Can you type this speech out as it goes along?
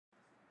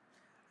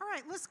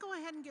right, let's go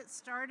ahead and get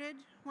started.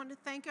 I want to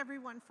thank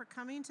everyone for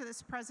coming to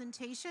this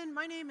presentation.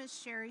 My name is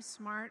Sherry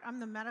Smart. I'm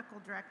the medical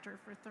director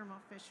for Thermo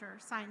Fisher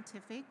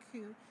Scientific,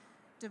 who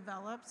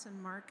develops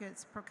and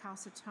markets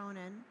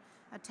Procalcitonin,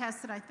 a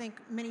test that I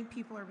think many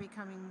people are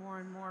becoming more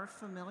and more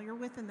familiar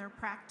with in their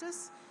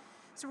practice.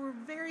 So we're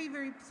very,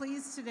 very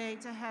pleased today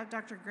to have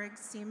Dr. Greg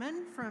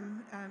Seaman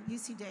from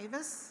UC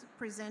Davis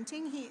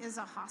presenting. He is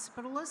a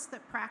hospitalist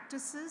that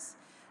practices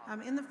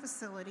in the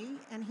facility,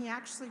 and he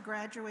actually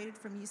graduated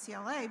from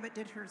UCLA but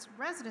did his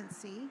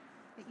residency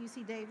at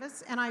UC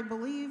Davis, and I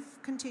believe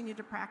continued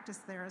to practice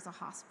there as a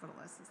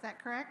hospitalist. Is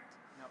that correct?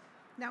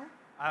 No. No?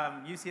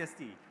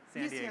 UCSD,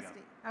 San Diego.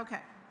 UCSD, okay.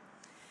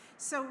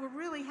 So we're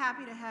really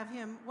happy to have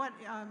him. What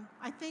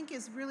I think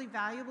is really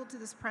valuable to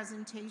this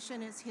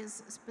presentation is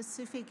his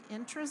specific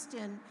interest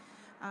in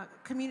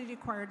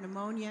community-acquired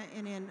pneumonia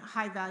and in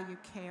high-value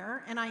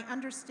care. And I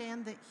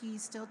understand that he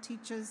still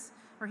teaches,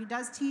 or he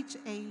does teach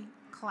a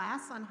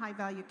class on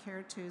high-value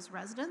care to his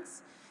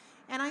residents.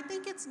 And I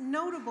think it's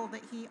notable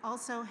that he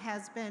also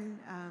has been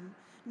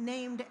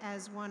named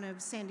as one of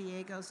San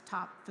Diego's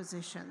top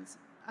physicians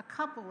a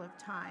couple of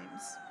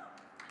times.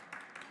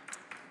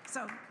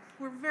 So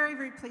we're very,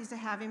 very pleased to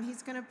have him.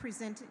 He's going to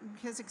present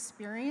his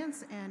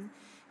experience and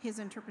his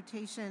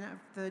interpretation of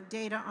the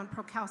data on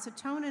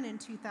Procalcitonin in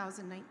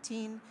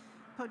 2019,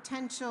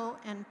 potential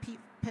and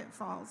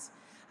pitfalls.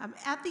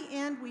 At the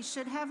end, we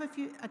should have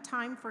a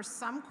time for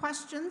some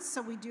questions,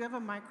 so we do have a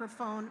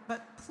microphone,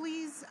 but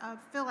please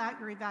fill out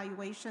your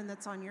evaluation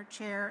that's on your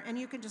chair, and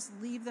you can just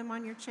leave them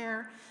on your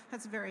chair.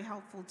 That's very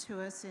helpful to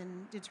us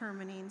in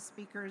determining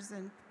speakers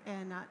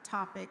and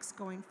topics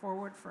going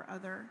forward for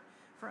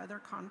other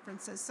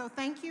conferences. So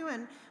thank you,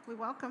 and we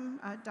welcome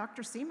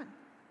Dr. Seaman.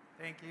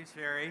 Thank you,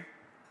 Sherry.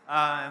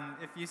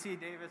 If UC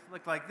Davis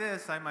looked like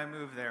this, I might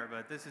move there,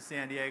 but this is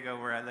San Diego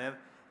where I live,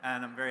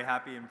 and I'm very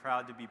happy and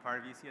proud to be part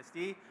of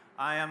UCSD.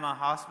 I am a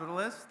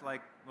hospitalist,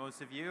 like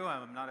most of you.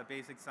 I'm not a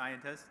basic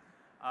scientist.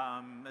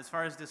 As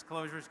far as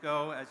disclosures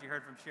go, as you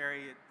heard from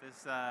Sherry,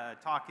 this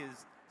talk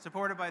is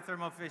supported by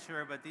Thermo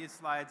Fisher, but these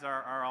slides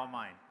are all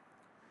mine.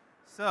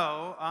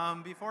 So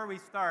before we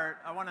start,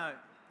 I want to,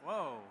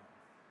 whoa.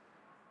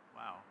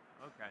 Wow,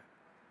 okay.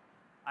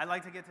 I'd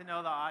like to get to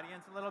know the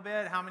audience a little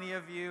bit. How many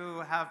of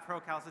you have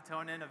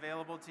Procalcitonin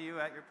available to you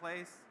at your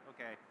place?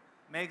 Okay,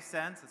 makes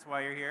sense, that's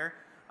why you're here.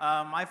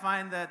 I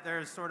find that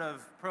there's sort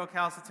of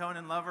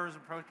Procalcitonin lovers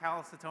and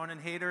Procalcitonin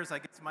haters. I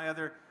guess my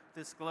other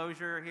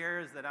disclosure here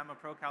is that I'm a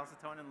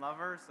Procalcitonin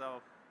lover,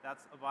 so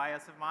that's a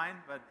bias of mine,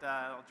 but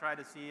I'll try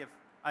to see if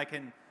I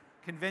can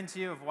convince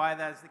you of why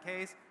that is the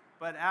case.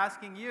 But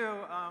asking you,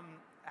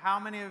 how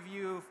many of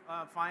you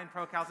find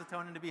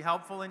Procalcitonin to be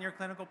helpful in your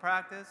clinical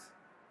practice?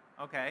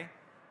 Okay,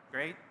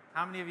 great.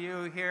 How many of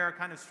you here are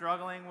kind of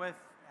struggling with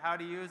how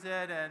to use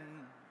it and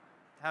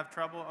have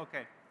trouble?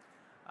 Okay.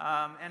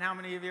 And how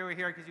many of you are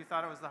here because you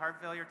thought it was the heart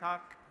failure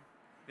talk?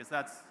 Because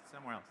that's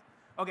somewhere else.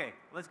 Okay,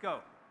 let's go.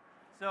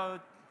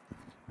 So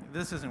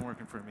this isn't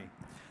working for me.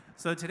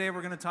 So today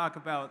we're going to talk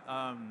about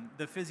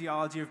the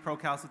physiology of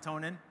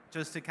Procalcitonin,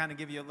 just to kind of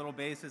give you a little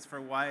basis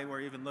for why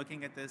we're even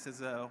looking at this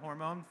as a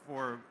hormone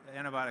for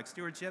antibiotic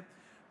stewardship.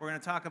 We're going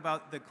to talk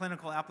about the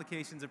clinical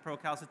applications of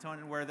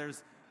Procalcitonin where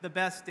there's the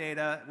best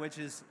data, which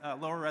is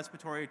lower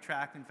respiratory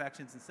tract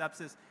infections and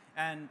sepsis,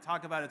 and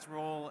talk about its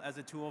role as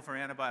a tool for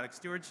antibiotic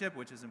stewardship,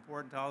 which is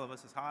important to all of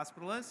us as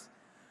hospitalists.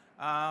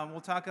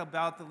 We'll talk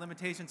about the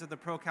limitations of the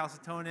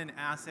Procalcitonin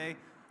assay,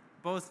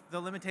 both the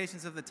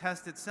limitations of the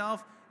test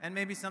itself and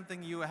maybe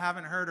something you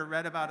haven't heard or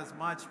read about as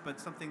much,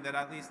 but something that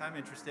at least I'm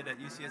interested at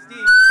UCSD.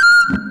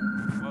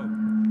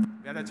 Whoa,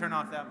 gotta turn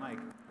off that mic.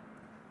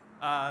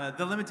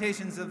 The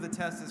limitations of the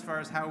test as far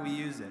as how we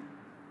use it.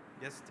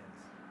 Yes, it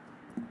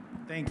is.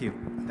 Thank you.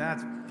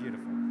 That's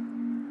beautiful.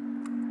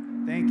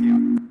 Thank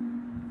you.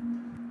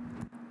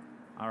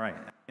 All right,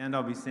 at the end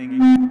I'll be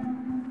singing.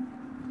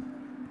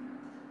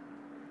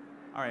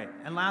 All right,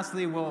 and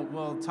lastly,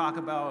 we'll talk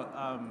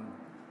about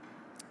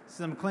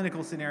some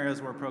clinical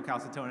scenarios where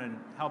Procalcitonin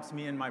helps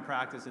me in my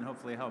practice and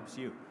hopefully helps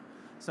you.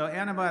 So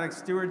antibiotic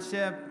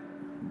stewardship,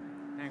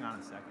 hang on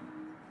a second.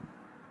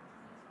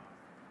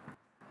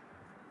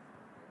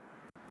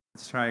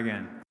 Let's try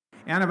again.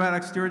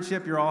 Antibiotic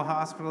stewardship, you're all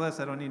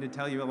hospitalists. I don't need to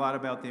tell you a lot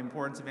about the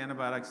importance of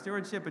antibiotic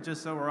stewardship, but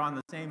just so we're on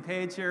the same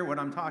page here, what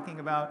I'm talking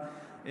about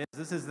is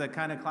this is the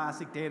kind of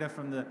classic data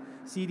from the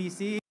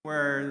CDC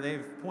where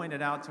they've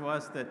pointed out to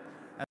us that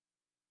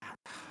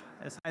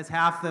as high as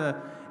half the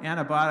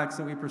antibiotics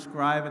that we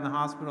prescribe in the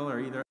hospital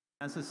are either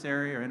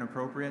unnecessary or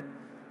inappropriate.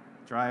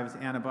 Drives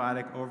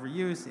antibiotic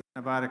overuse,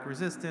 antibiotic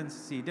resistance,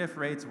 C. diff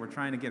rates. We're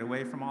trying to get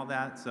away from all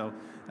that. So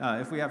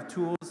if we have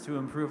tools to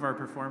improve our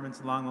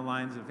performance along the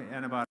lines of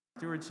antibiotic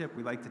stewardship,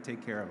 we like to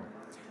take care of them.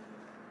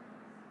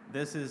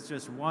 This is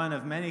just one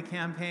of many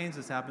campaigns.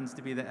 This happens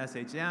to be the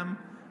SHM,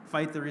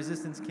 Fight the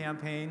Resistance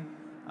campaign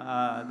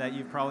that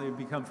you've probably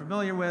become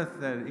familiar with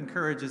that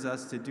encourages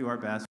us to do our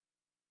best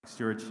with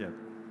stewardship.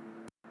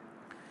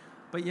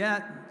 But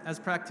yet, as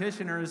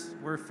practitioners,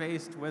 we're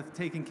faced with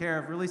taking care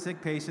of really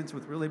sick patients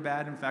with really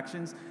bad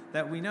infections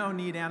that we know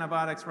need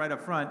antibiotics right up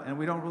front, and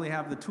we don't really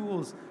have the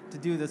tools to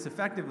do this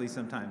effectively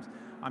sometimes.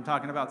 I'm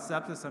talking about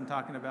sepsis, I'm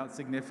talking about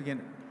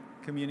significant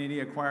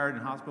community-acquired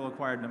and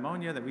hospital-acquired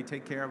pneumonia that we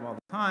take care of all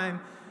the time,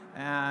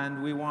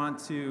 and we want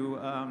to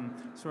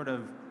sort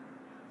of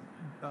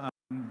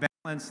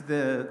balance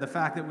the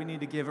fact that we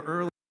need to give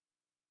early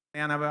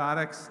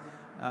antibiotics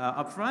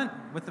up front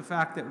with the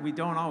fact that we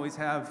don't always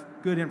have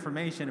good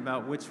information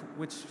about which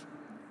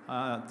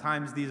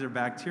times these are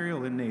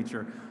bacterial in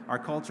nature. Our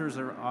cultures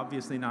are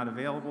obviously not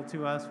available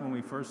to us when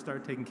we first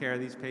start taking care of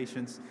these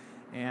patients,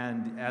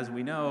 and as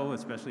we know,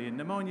 especially in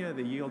pneumonia,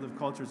 the yield of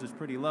cultures is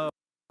pretty low,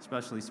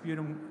 especially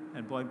sputum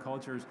and blood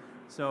cultures.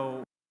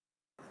 So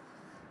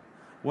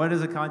what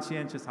is a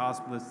conscientious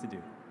hospitalist to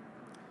do?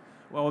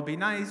 Well, it would be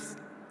nice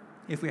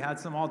if we had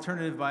some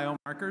alternative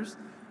biomarkers.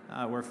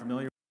 We're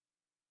familiar with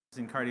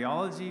in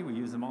cardiology, we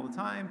use them all the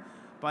time,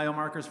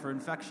 biomarkers for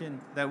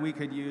infection that we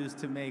could use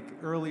to make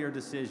earlier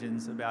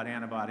decisions about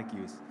antibiotic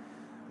use.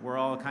 We're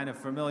all kind of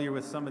familiar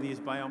with some of these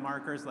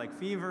biomarkers like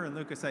fever and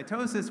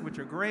leukocytosis, which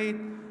are great.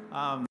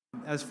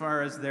 As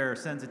far as their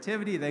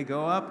sensitivity, they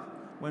go up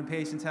when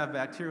patients have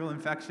bacterial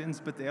infections,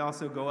 but they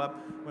also go up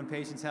when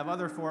patients have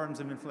other forms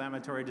of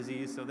inflammatory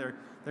disease, so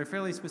they're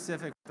fairly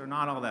specific, they're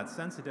not all that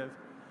sensitive.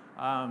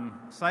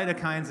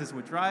 Cytokines is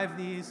what drive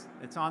these.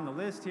 It's on the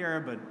list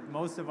here, but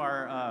most of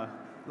our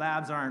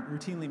labs aren't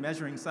routinely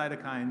measuring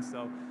cytokines,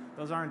 so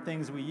those aren't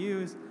things we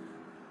use.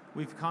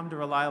 We've come to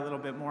rely a little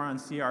bit more on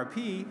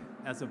CRP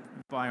as a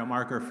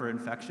biomarker for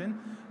infection,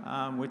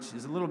 which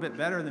is a little bit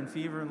better than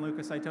fever and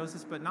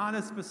leukocytosis, but not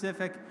as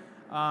specific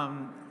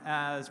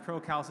as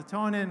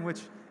procalcitonin,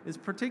 which is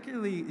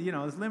particularly,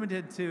 is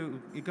limited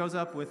to, it goes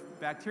up with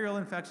bacterial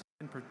infection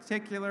in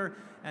particular,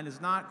 and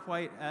is not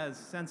quite as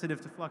sensitive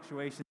to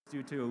fluctuations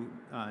due to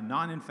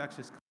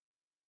non-infectious causes.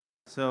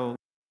 So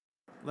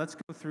let's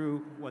go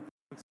through what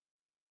the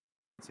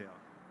detail.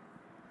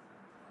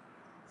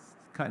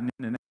 Cutting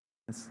in and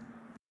out.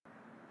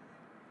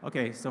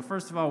 Okay, so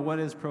first of all, what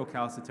is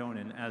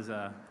procalcitonin as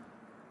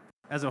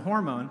a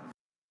hormone?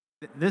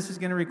 This is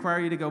going to require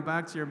you to go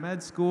back to your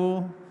med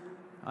school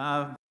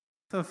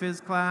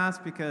phys class,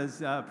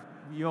 because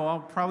you'll all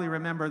probably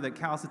remember that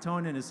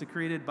calcitonin is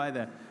secreted by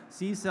the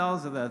C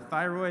cells of the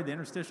thyroid, the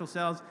interstitial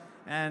cells,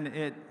 and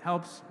it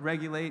helps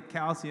regulate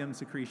calcium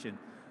secretion.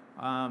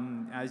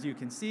 As you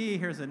can see,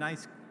 here's a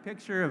nice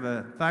picture of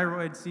a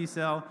thyroid C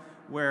cell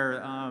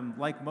where,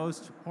 like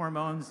most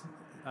hormones,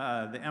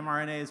 the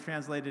mRNA is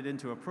translated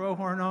into a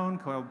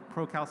prohormone called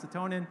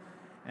procalcitonin,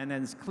 and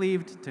then it's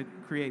cleaved to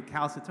create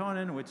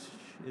calcitonin, which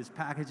is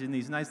packaged in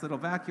these nice little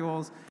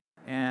vacuoles.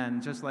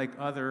 And just like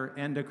other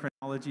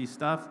endocrinology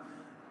stuff,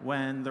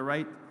 when the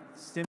right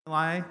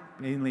stimuli,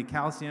 mainly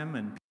calcium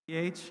and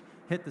pH,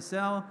 hit the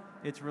cell,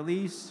 it's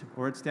released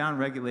or it's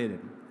downregulated.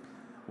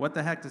 What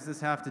the heck does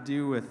this have to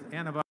do with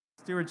antibiotic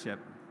stewardship?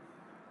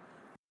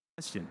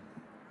 Question.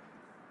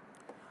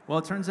 Well,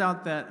 it turns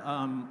out that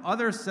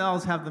other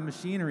cells have the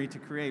machinery to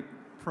create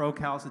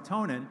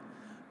procalcitonin,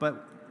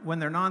 but when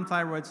they're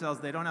non-thyroid cells,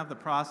 they don't have the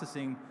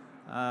processing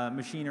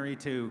machinery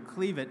to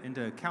cleave it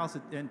into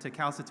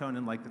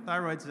calcitonin like the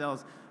thyroid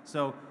cells.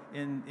 So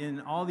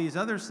in all these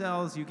other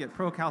cells, you get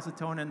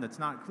procalcitonin that's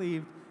not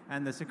cleaved,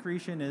 and the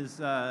secretion is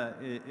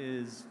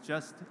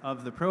just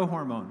of the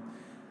prohormone.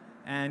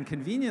 And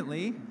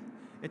conveniently,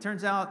 it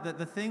turns out that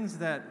the things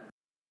that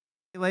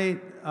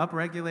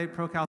upregulate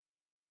procalcitonin.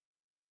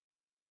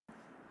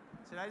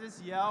 Should I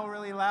just yell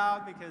really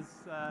loud, because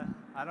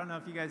I don't know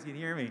if you guys can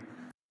hear me.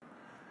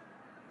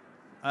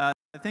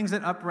 The things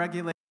that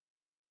upregulate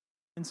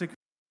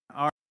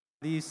are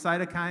these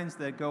cytokines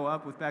that go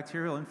up with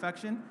bacterial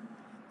infection,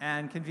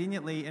 and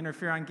conveniently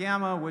interferon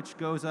gamma, which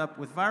goes up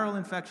with viral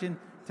infection,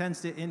 tends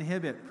to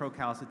inhibit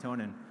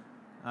procalcitonin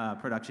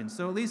production.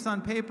 So at least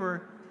on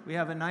paper, we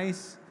have a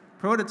nice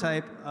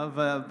prototype of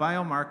a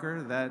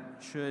biomarker that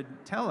should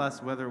tell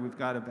us whether we've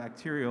got a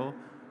bacterial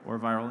or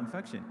viral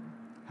infection.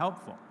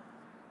 Helpful.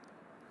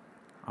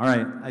 All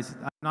right,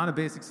 I'm not a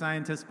basic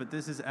scientist, but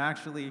this is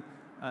actually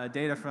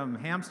data from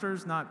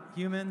hamsters, not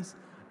humans.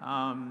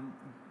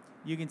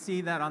 You can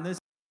see that on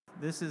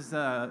this is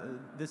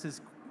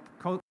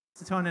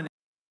calcitonin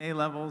A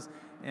levels,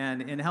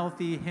 and in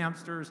healthy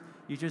hamsters,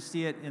 you just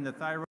see it in the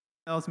thyroid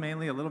cells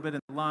mainly, a little bit in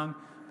the lung,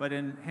 but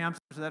in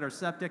hamsters that are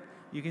septic,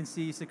 you can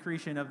see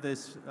secretion of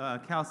this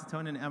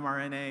calcitonin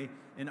mRNA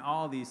in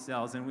all these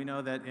cells, and we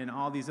know that in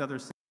all these other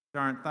cells that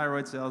aren't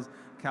thyroid cells,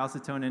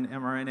 calcitonin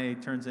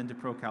mRNA turns into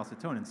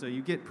procalcitonin. So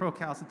you get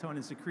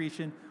procalcitonin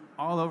secretion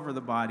all over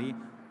the body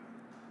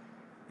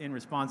in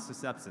response to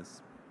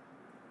sepsis.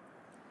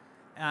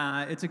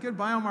 It's a good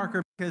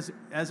biomarker because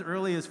as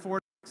early as 4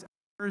 to 6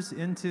 hours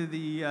into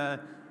the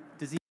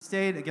disease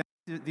state, again,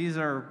 these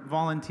are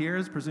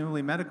volunteers,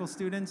 presumably medical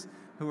students,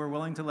 who are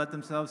willing to let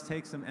themselves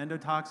take some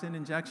endotoxin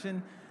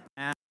injection.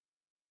 And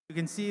you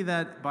can see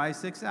that by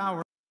 6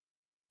 hours,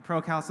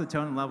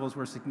 procalcitonin levels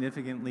were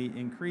significantly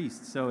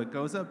increased. So it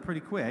goes up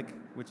pretty quick,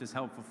 which is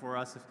helpful for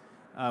us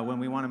when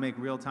we want to make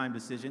real-time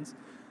decisions.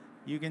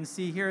 You can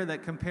see here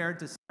that compared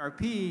to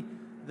CRP,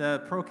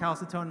 the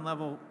procalcitonin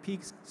level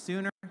peaks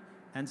sooner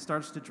and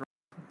starts to drop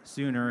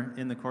sooner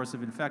in the course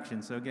of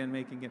infection. So again,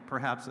 making it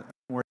perhaps a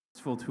more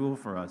useful tool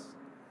for us.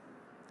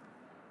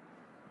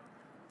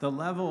 The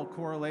level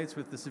correlates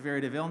with the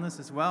severity of illness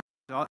as well,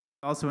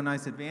 also a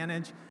nice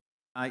advantage.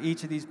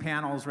 Each of these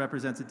panels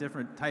represents a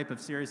different type of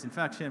serious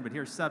infection, but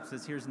here's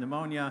sepsis, here's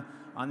pneumonia.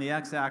 On the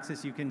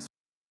x-axis, you can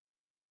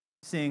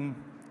see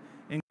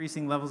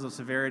increasing levels of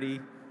severity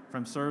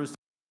from SIRS,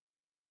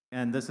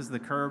 and this is the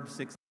CURB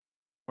 6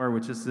 score,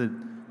 which is the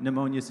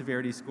pneumonia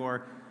severity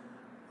score.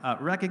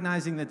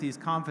 Recognizing that these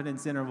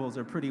confidence intervals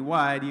are pretty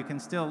wide, you can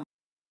still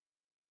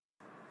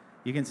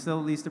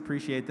at least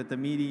appreciate that the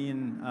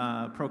median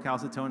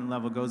procalcitonin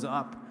level goes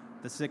up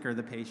the sicker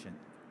the patient.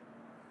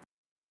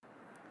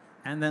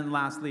 And then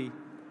lastly,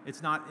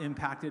 it's not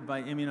impacted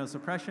by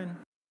immunosuppression.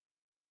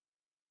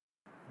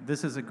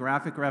 This is a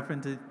graphic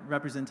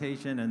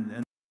representation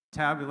and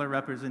tabular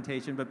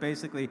representation, but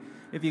basically,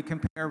 if you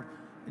compare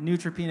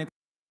neutropenic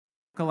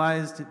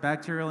localized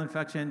bacterial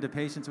infection to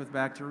patients with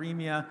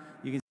bacteremia,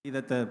 you can see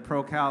that the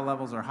procal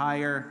levels are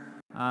higher.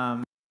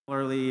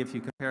 Similarly, if you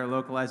compare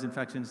localized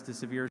infections to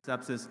severe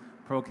sepsis,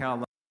 procal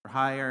levels are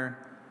higher.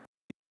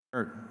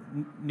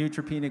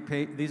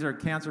 Neutropenic, these are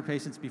cancer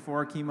patients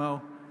before chemo.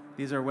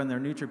 These are when they're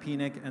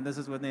neutropenic, and this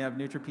is when they have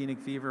neutropenic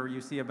fever.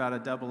 You see about a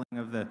doubling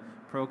of the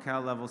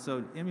procal level.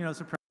 So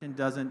immunosuppression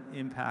doesn't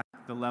impact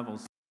the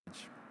levels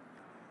much.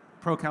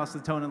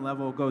 Procalcitonin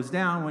level goes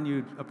down when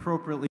you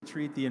appropriately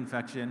treat the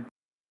infection.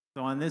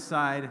 So on this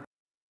side,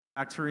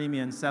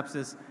 bacteremia and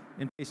sepsis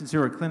in patients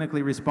who are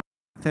clinically responding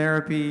to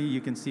therapy,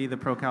 you can see the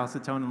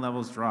procalcitonin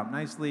levels drop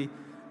nicely.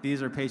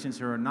 These are patients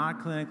who are not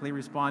clinically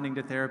responding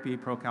to therapy,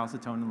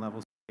 procalcitonin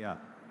levels stay up.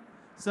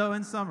 So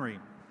in summary,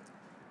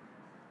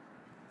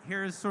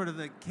 here's sort of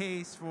the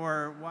case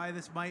for why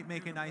this might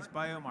make a nice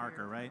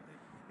biomarker, right?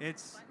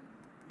 It's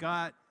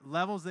got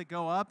levels that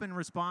go up in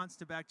response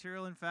to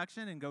bacterial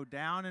infection and go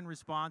down in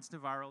response to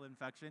viral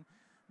infection.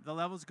 The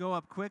levels go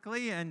up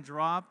quickly and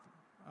drop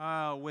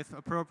with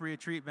appropriate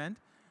treatment,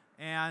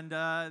 and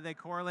they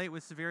correlate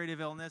with severity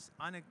of illness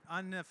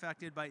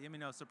unaffected by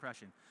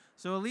immunosuppression.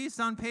 So at least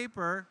on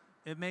paper,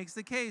 it makes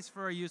the case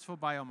for a useful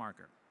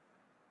biomarker.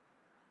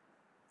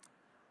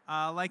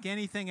 Like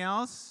anything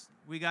else,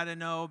 we got to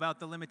know about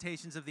the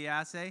limitations of the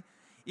assay.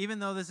 Even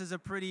though this is a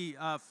pretty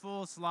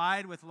full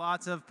slide with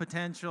lots of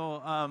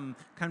potential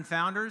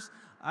confounders,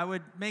 I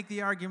would make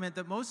the argument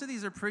that most of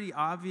these are pretty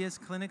obvious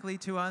clinically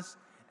to us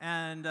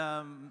and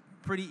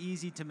pretty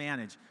easy to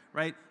manage,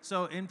 right?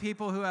 So in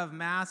people who have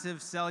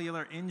massive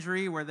cellular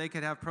injury where they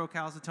could have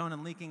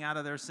procalcitonin leaking out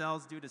of their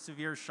cells due to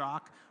severe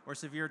shock or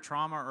severe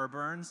trauma or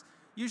burns,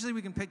 usually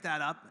we can pick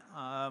that up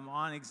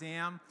on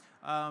exam.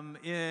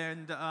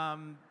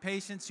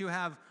 Patients who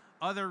have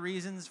other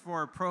reasons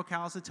for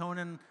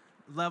procalcitonin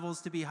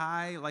levels to be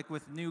high, like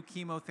with new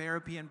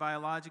chemotherapy and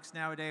biologics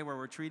nowadays where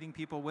we're treating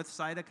people with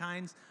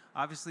cytokines.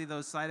 Obviously,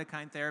 those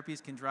cytokine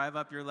therapies can drive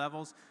up your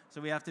levels, so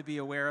we have to be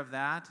aware of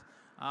that.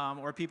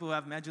 Or people who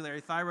have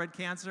medullary thyroid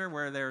cancer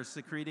where they're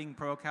secreting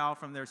procal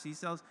from their C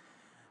cells.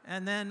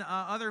 And then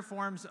other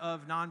forms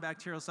of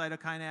non-bacterial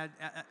cytokine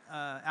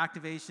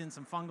activation,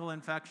 some fungal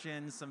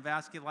infections, some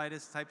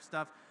vasculitis type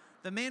stuff.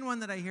 The main one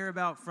that I hear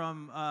about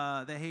from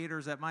the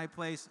haters at my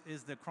place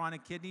is the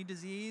chronic kidney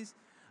disease.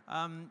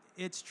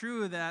 It's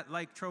true that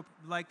like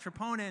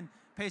troponin,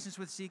 patients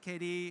with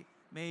CKD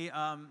may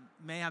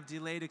have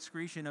delayed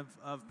excretion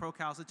of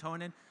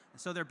procalcitonin,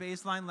 so their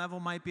baseline level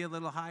might be a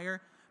little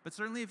higher. But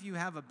certainly if you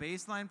have a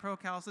baseline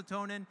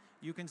procalcitonin,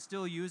 you can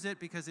still use it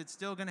because it's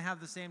still going to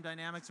have the same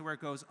dynamics where it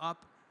goes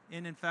up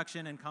in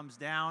infection and comes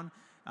down.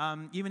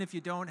 Even if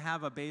you don't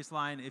have a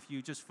baseline, if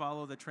you just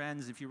follow the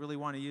trends, if you really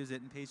want to use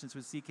it in patients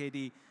with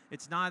CKD,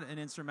 it's not an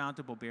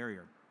insurmountable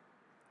barrier.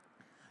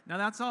 Now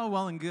that's all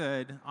well and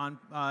good on,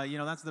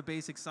 that's the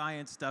basic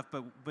science stuff,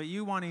 but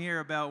you want to hear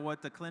about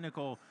what the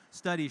clinical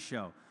studies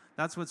show.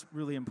 That's what's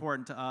really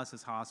important to us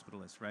as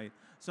hospitalists, right?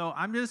 So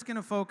I'm just going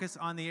to focus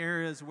on the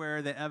areas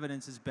where the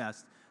evidence is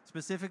best,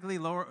 specifically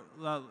lower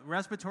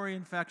respiratory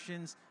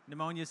infections,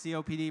 pneumonia,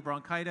 COPD,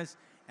 bronchitis,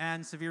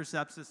 and severe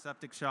sepsis,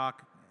 septic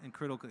shock, and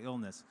critical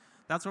illness.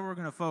 That's what we're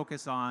going to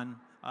focus on.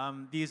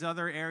 These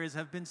other areas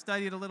have been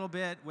studied a little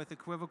bit with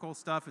equivocal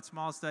stuff at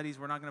small studies.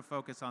 We're not going to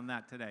focus on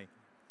that today.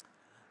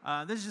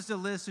 This is just a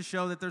list to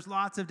show that there's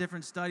lots of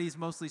different studies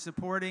mostly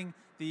supporting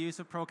the use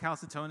of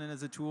procalcitonin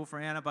as a tool for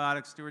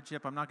antibiotic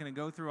stewardship. I'm not going to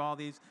go through all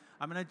these.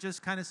 I'm going to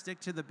just kind of stick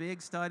to the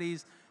big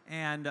studies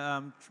and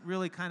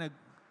really kind of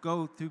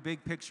go through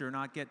big picture,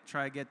 not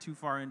try to get too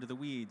far into the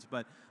weeds.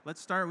 But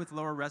let's start with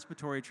lower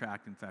respiratory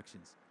tract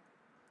infections.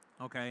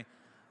 Okay.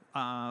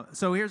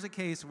 So here's a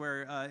case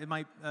where it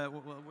might,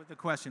 with a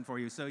question for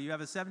you. So you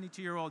have a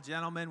 72-year-old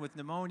gentleman with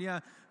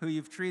pneumonia who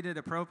you've treated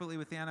appropriately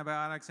with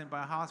antibiotics, and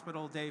by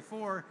hospital day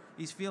 4,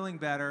 he's feeling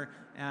better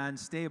and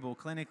stable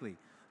clinically.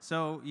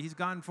 So he's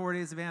gotten 4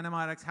 days of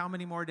antibiotics. How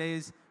many more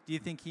days do you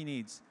think he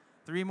needs?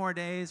 3 more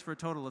days for a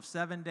total of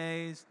 7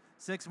 days,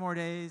 6 more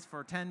days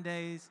for 10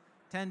 days,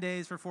 10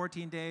 days for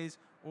 14 days,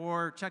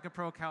 or check a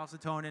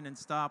procalcitonin and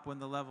stop when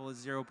the level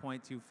is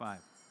 0.25.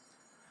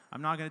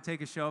 I'm not going to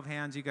take a show of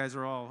hands. You guys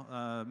are all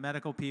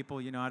medical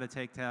people. You know how to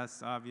take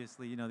tests.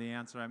 Obviously, you know the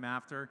answer I'm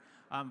after.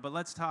 But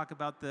let's talk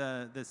about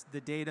the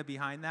data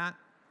behind that.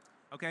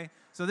 Okay,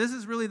 so this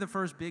is really the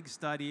first big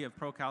study of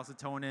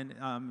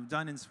procalcitonin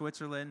done in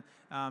Switzerland.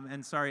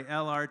 And sorry,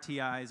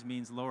 LRTIs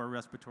means lower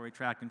respiratory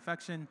tract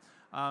infection.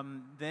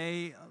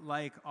 They,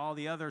 like all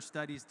the other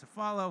studies to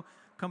follow,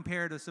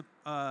 compared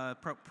a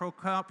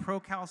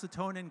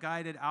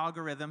procalcitonin-guided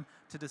algorithm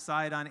to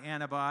decide on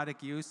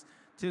antibiotic use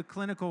to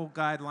clinical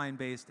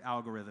guideline-based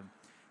algorithm.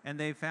 And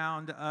they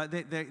found,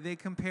 they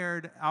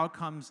compared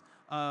outcomes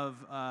of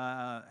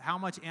how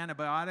much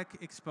antibiotic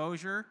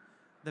exposure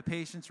the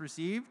patients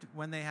received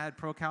when they had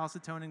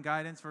procalcitonin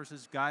guidance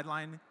versus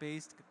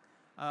guideline-based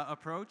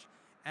approach,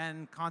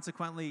 and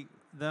consequently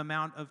the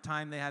amount of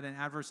time they had an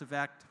adverse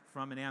effect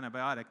from an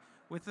antibiotic,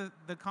 with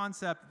the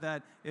concept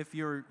that if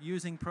you're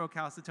using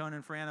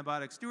procalcitonin for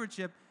antibiotic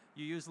stewardship,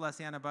 you use less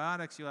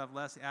antibiotics, you'll have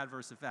less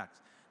adverse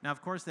effects. Now,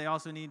 of course, they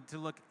also need to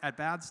look at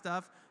bad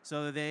stuff,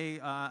 so they,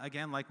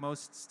 again, like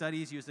most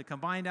studies, use a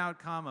combined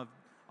outcome of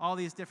all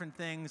these different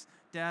things: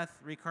 death,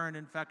 recurrent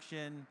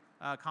infection,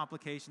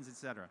 complications,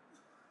 etc.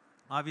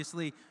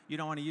 Obviously, you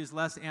don't want to use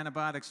less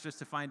antibiotics just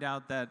to find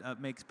out that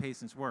makes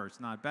patients worse,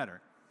 not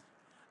better.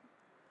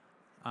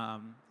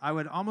 I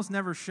would almost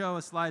never show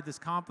a slide this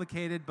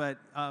complicated, but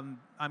I'm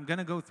going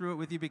to go through it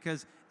with you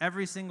because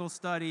every single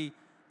study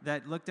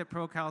that looked at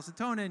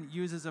procalcitonin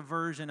uses a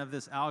version of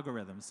this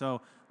algorithm.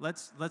 So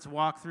let's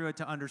walk through it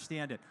to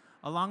understand it.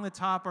 Along the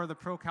top are the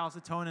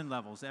procalcitonin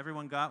levels.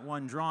 Everyone got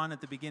one drawn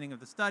at the beginning of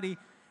the study,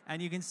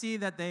 and you can see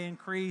that they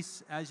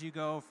increase as you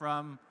go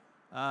from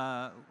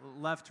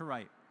left to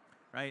right,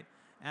 right?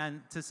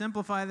 And to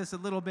simplify this a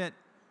little bit,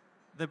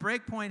 the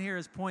break point here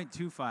is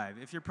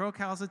 0.25. If your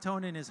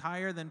procalcitonin is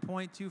higher than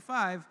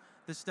 0.25,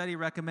 the study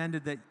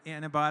recommended that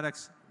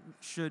antibiotics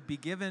should be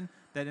given,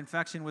 that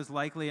infection was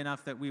likely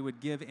enough that we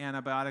would give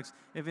antibiotics.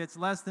 If it's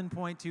less than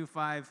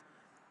 0.25,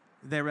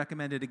 they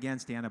recommended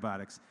against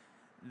antibiotics.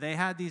 They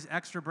had these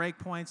extra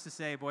breakpoints to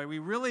say, boy, we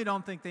really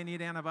don't think they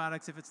need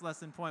antibiotics if it's less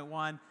than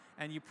 0.1,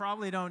 and you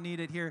probably don't need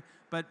it here.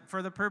 But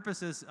for the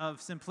purposes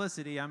of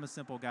simplicity, I'm a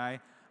simple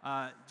guy,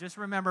 just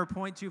remember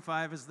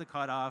 0.25 is the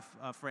cutoff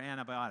for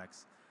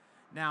antibiotics.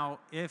 Now,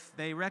 if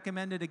they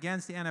recommended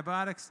against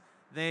antibiotics,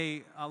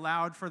 they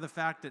allowed for the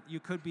fact that you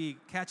could be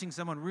catching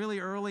someone really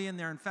early in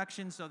their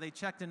infection, so they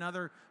checked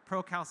another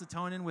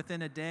procalcitonin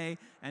within a day,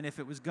 and if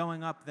it was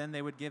going up, then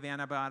they would give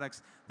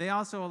antibiotics. They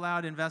also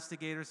allowed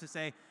investigators to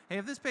say, hey,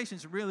 if this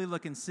patient's really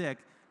looking sick,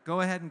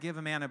 go ahead and give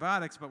them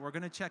antibiotics, but we're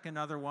going to check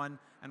another one,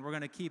 and we're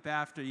going to keep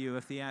after you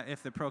if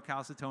the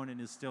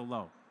procalcitonin is still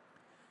low.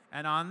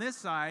 And on this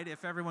side,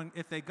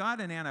 if they got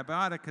an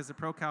antibiotic because the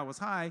procal was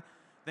high,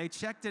 they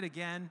checked it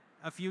again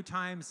a few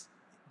times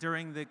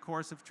during the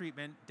course of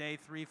treatment, day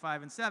 3,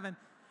 5, and 7,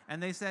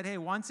 and they said, hey,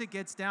 once it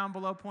gets down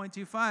below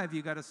 0.25,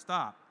 you got to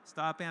stop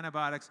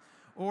antibiotics,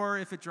 or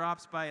if it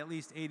drops by at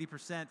least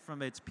 80%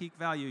 from its peak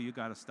value, you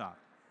got to stop.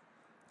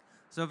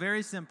 So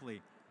very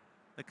simply,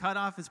 the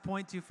cutoff is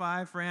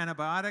 0.25 for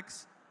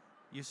antibiotics.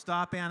 You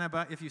stop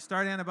if you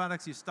start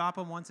antibiotics, you stop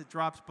them once it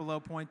drops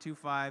below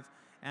 0.25,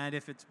 and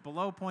if it's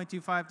below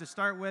 0.25 to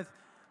start with,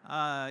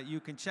 you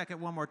can check it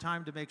one more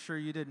time to make sure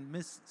you didn't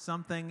miss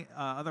something.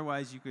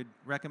 Otherwise, you could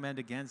recommend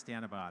against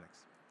antibiotics.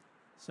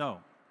 So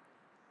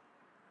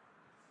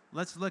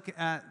let's look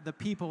at the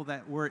people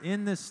that were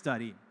in this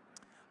study.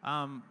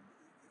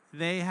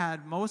 They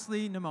had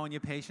mostly pneumonia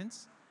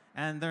patients,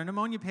 and their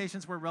pneumonia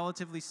patients were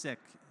relatively sick.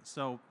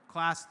 So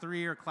class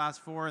 3 or class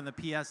 4 in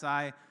the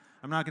PSI.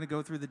 I'm not going to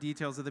go through the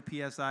details of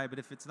the PSI, but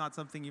if it's not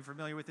something you're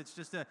familiar with, it's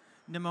just a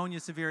pneumonia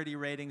severity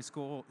rating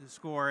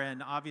score,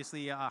 and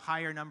obviously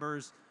higher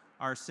numbers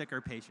are sicker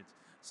patients.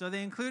 So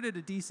they included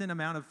a decent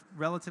amount of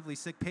relatively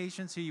sick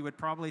patients who you would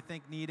probably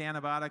think need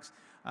antibiotics.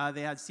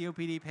 They had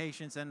COPD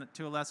patients and,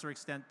 to a lesser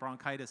extent,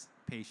 bronchitis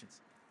patients.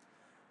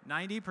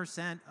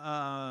 90%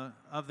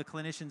 of the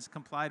clinicians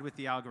complied with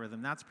the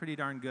algorithm. That's pretty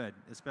darn good,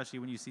 especially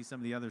when you see some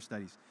of the other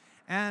studies.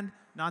 And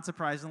not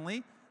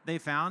surprisingly, they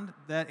found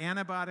that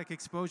antibiotic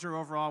exposure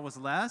overall was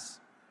less,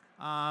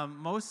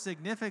 most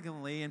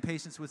significantly in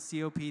patients with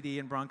COPD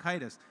and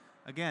bronchitis.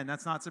 Again,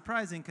 that's not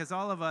surprising because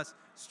all of us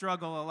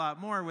struggle a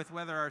lot more with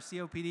whether our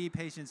COPD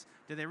patients,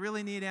 do they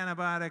really need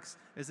antibiotics?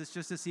 Is this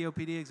just a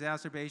COPD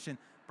exacerbation?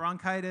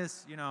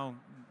 Bronchitis, you know,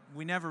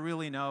 we never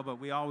really know, but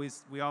we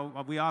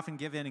often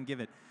give in and give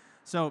it.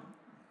 So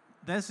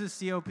this is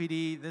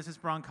COPD, this is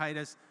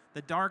bronchitis.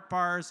 The dark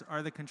bars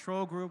are the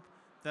control group.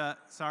 The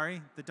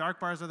dark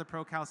bars are the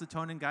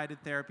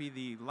procalcitonin-guided therapy.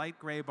 The light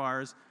gray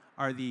bars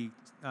are the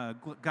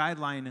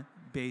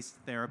guideline-based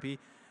therapy.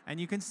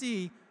 And you can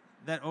see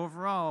that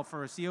overall,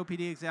 for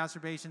COPD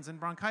exacerbations and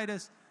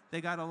bronchitis,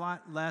 they got a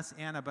lot less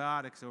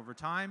antibiotics over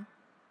time.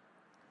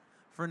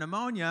 For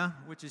pneumonia,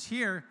 which is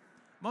here,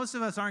 most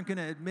of us aren't going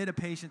to admit a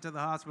patient to the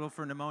hospital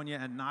for pneumonia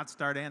and not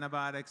start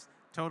antibiotics.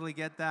 Totally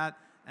get that.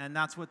 And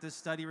that's what this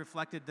study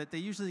reflected, that they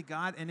usually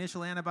got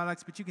initial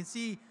antibiotics. But you can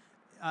see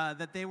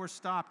that they were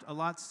stopped a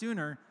lot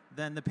sooner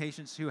than the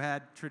patients who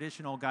had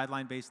traditional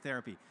guideline-based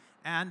therapy.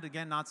 And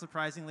again, not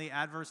surprisingly,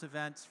 adverse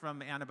events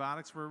from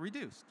antibiotics were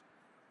reduced.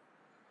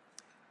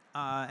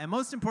 And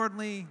most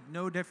importantly,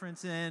 no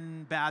difference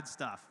in bad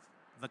stuff.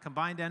 The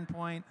combined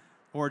endpoint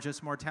or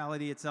just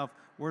mortality itself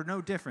were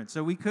no different.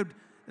 So we could,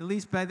 at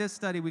least by this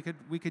study, we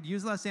could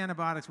use less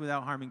antibiotics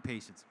without harming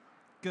patients.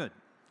 Good.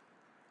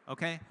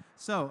 Okay?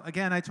 So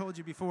again, I told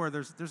you before,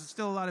 there's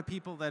still a lot of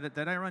people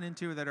that I run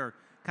into that are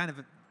kind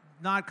of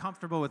not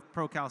comfortable with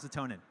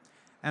procalcitonin.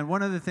 And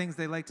one of the things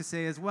they like to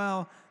say is,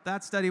 well,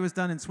 that study was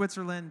done in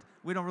Switzerland.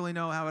 We don't really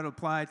know how it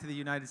applied to the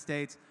United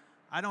States.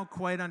 I don't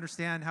quite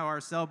understand how our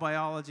cell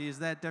biology is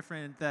that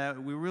different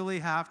that we really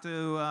have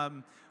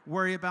to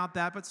worry about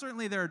that. But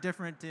certainly there are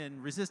different in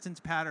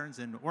resistance patterns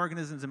and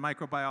organisms and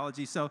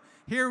microbiology. So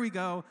here we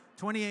go,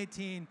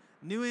 2018,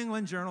 New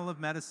England Journal of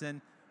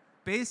Medicine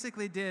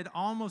basically did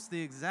almost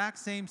the exact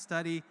same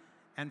study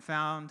and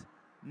found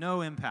no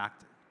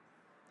impact.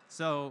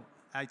 So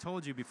I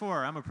told you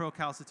before, I'm a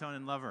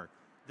procalcitonin lover.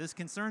 This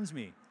concerns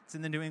me. It's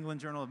in the New England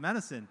Journal of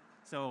Medicine,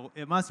 so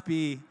it must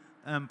be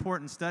an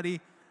important study.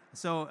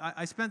 So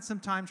I spent some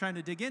time trying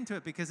to dig into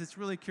it because it's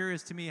really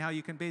curious to me how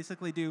you can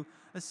basically do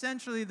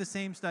essentially the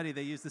same study.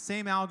 They use the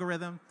same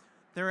algorithm.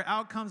 Their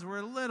outcomes were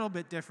a little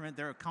bit different.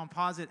 Their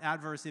composite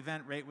adverse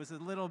event rate was a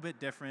little bit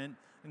different,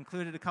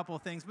 included a couple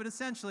of things, but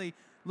essentially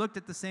looked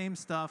at the same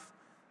stuff,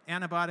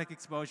 antibiotic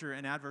exposure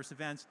and adverse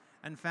events,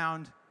 and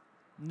found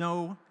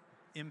no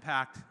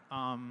impact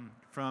from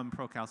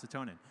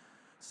procalcitonin.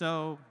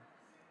 So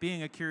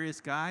being a curious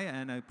guy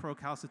and a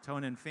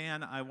procalcitonin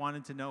fan, I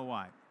wanted to know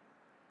why.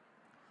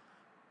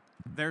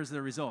 There's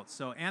the results.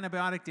 So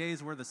antibiotic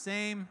days were the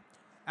same.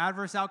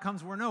 Adverse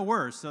outcomes were no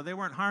worse. So they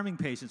weren't harming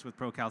patients with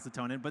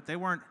procalcitonin, but they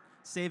weren't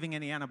saving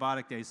any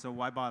antibiotic days, so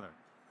why bother?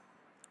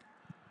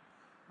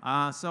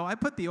 So I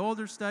put the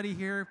older study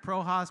here.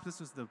 ProHospice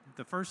was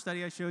the first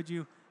study I showed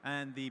you,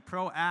 and the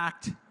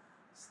ProAct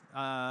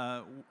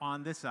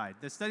on this side.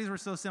 The studies were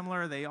so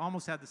similar, they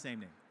almost had the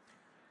same name.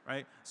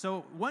 Right?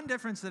 So one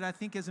difference that I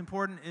think is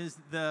important is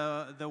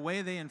the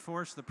way they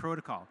enforce the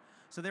protocol.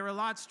 So they were a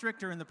lot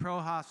stricter in the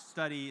ProHospice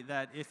study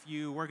that if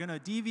you were going to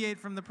deviate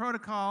from the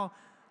protocol,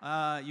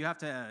 you have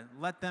to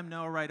let them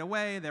know right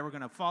away. They were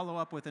going to follow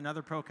up with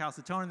another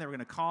procalcitonin. They were going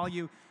to call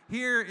you.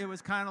 Here, it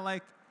was kind of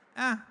like,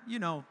 you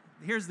know,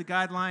 here's the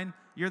guideline.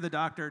 You're the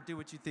doctor. Do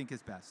what you think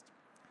is best.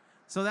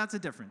 So that's a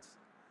difference.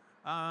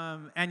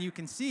 And you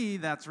can see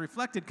that's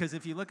reflected because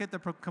if you look at the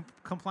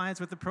compliance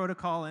with the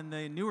protocol in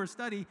the newer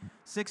study,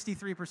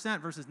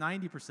 63% versus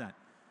 90%.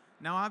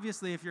 Now,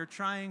 obviously, if you're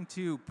trying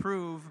to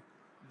prove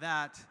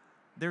that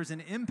there's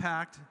an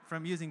impact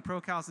from using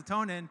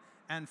procalcitonin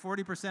and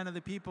 40% of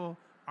the people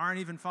aren't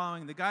even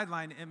following the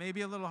guideline, it may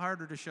be a little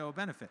harder to show a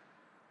benefit.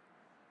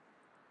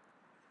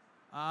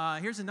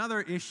 Here's another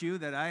issue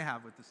that I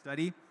have with the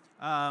study,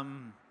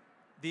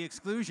 the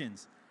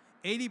exclusions.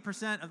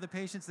 80% of the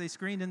patients they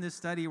screened in this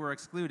study were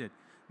excluded.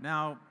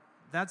 Now,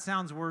 that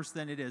sounds worse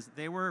than it is.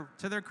 They were,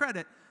 to their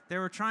credit, they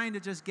were trying to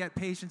just get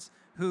patients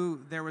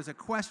who there was a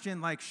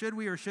question like, should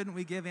we or shouldn't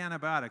we give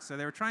antibiotics? So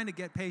they were trying to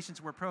get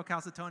patients where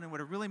procalcitonin would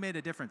have really made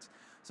a difference.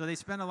 So they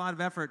spent a lot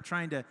of effort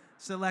trying to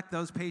select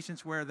those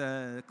patients where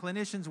the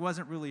clinicians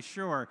wasn't really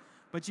sure.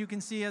 But you can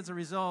see as a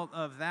result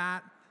of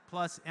that,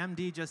 plus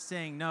MD just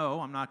saying, no,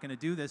 I'm not going to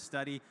do this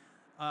study,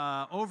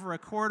 over a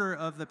quarter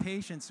of the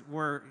patients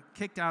were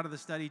kicked out of the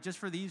study just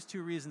for these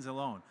two reasons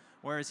alone,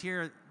 whereas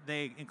here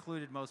they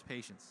included most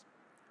patients.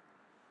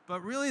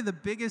 But really the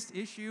biggest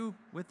issue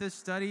with this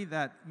study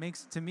that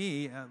makes, to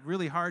me,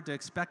 really hard to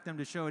expect them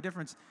to show a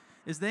difference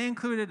is they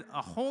included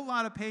a whole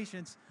lot of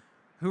patients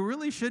who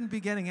really shouldn't be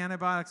getting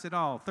antibiotics at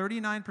all.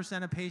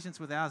 39% of patients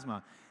with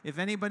asthma. If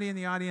anybody in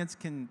the audience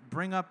can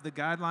bring up the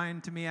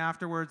guideline to me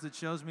afterwards that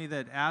shows me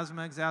that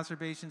asthma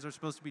exacerbations are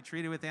supposed to be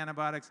treated with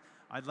antibiotics,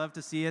 I'd love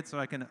to see it so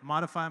I can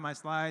modify my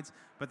slides.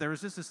 But there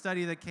was just a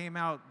study that came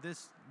out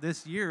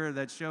this year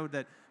that showed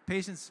that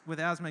patients with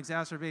asthma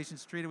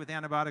exacerbations treated with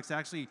antibiotics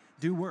actually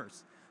do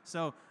worse.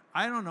 So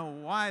I don't know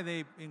why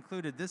they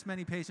included this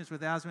many patients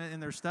with asthma in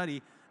their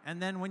study.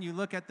 And then when you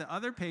look at the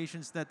other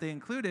patients that they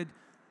included,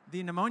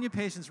 the pneumonia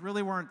patients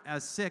really weren't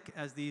as sick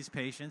as these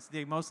patients.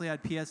 They mostly had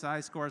PSI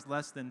scores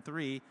less than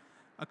 3.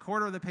 A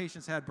quarter of the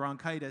patients had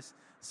bronchitis.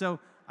 So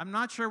I'm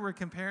not sure we're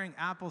comparing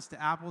apples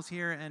to apples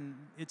here, and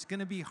it's going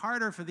to be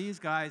harder for these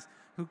guys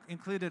who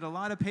included a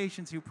lot of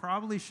patients who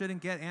probably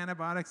shouldn't get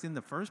antibiotics in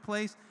the first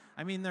place.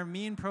 I mean, their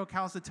mean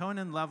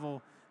procalcitonin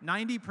level,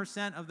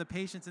 90% of the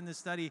patients in this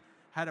study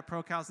had a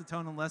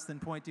procalcitonin less than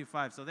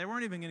 0.25, so they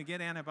weren't even going to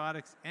get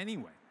antibiotics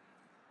anyway.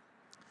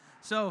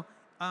 So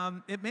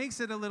it makes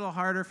it a little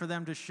harder for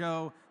them to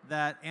show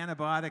that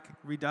antibiotic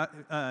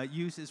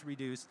use is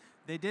reduced.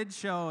 They did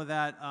show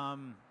that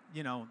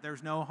you know,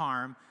 there's no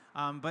harm,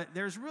 but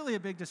there's really a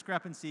big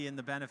discrepancy in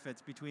the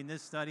benefits between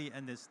this study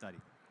and this study.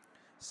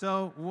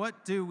 So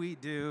what do we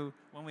do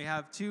when we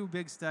have two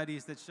big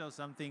studies that show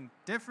something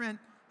different?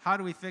 How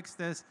do we fix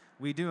this?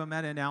 We do a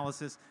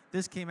meta-analysis.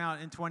 This came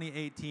out in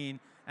 2018,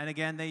 and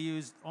again, they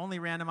used only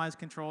randomized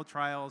controlled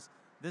trials.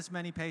 this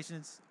many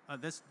patients,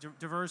 this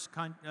diverse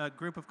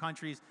group of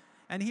countries.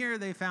 And here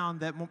they found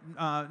that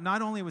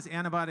not only was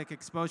antibiotic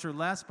exposure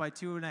less by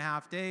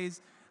 2.5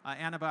 days,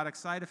 antibiotic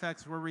side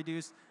effects were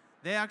reduced,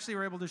 they actually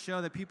were able to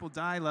show that people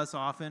die less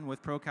often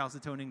with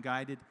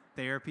procalcitonin-guided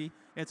therapy.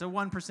 It's a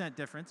 1%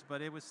 difference,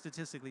 but it was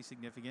statistically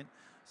significant.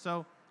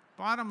 So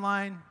bottom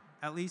line,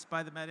 at least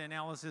by the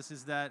meta-analysis,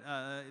 is that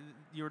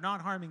you're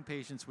not harming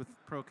patients with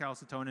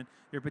procalcitonin.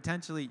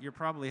 You're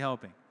probably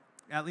helping,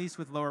 at least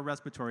with lower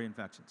respiratory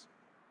infections.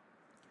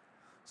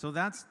 So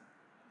that's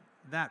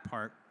that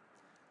part.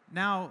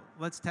 Now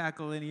let's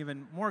tackle an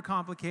even more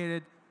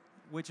complicated,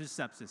 which is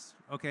sepsis,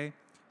 okay?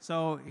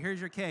 So here's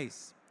your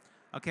case.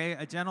 Okay,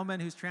 a gentleman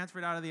who's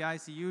transferred out of the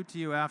ICU to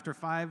you after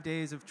 5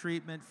 days of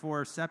treatment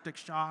for septic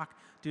shock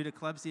due to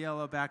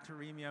Klebsiella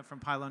bacteremia from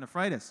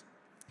pyelonephritis.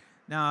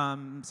 Now,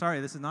 I'm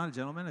sorry, this is not a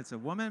gentleman, it's a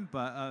woman,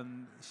 but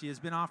she has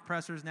been off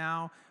pressors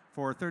now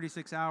for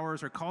 36 hours.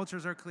 Her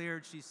cultures are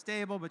cleared, she's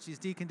stable, but she's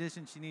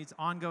deconditioned, she needs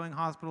ongoing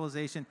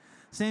hospitalization.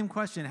 Same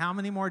question, how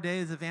many more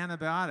days of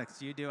antibiotics?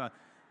 Do you do a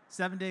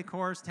 7-day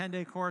course,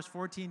 10-day course,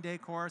 14-day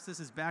course? This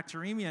is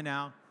bacteremia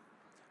now.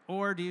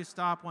 Or do you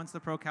stop once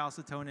the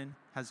procalcitonin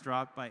has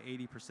dropped by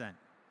 80%?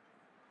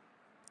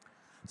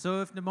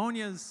 So if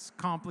pneumonia is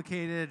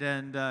complicated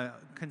and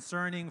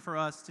concerning for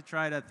us to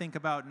try to think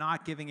about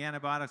not giving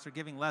antibiotics or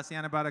giving less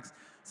antibiotics,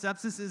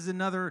 sepsis is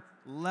another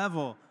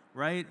level,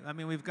 right? I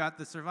mean, we've got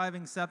the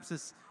Surviving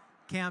Sepsis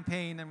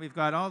campaign, and we've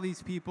got all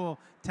these people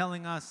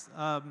telling us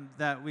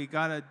that we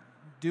got to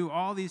do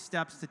all these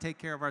steps to take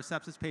care of our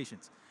sepsis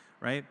patients,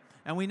 right?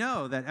 And we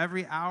know that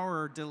every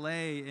hour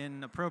delay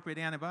in appropriate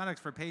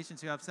antibiotics for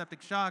patients who have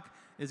septic shock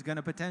is going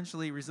to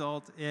potentially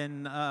result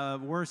in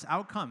worse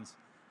outcomes.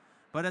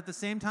 But at the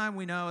same time,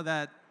 we know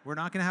that we're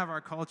not going to have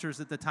our cultures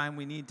at the time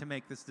we need to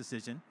make this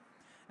decision.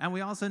 And we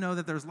also know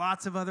that there's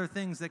lots of other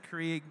things that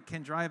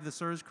can drive the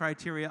SIRS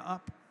criteria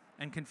up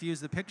and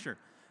confuse the picture.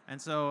 And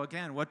so,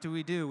 again, what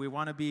do? We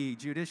want to be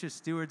judicious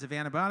stewards of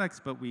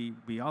antibiotics, but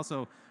we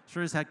also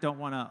sure as heck don't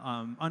want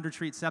to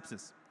undertreat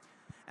sepsis.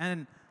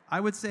 And I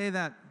would say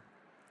that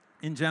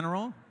in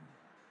general,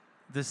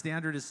 the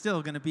standard is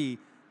still going to be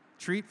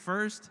treat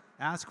first,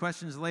 ask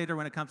questions later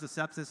when it comes to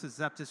sepsis and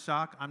sepsis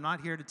shock. I'm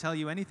not here to tell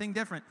you anything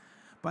different,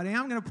 but I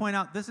am going to point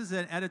out this is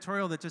an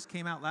editorial that just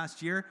came out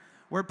last year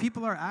where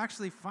people are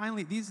actually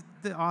finally,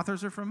 the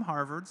authors are from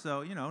Harvard,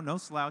 so, you know, no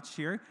slouch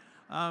here.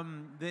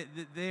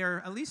 They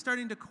are at least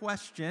starting to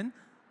question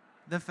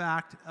the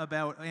fact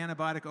about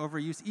antibiotic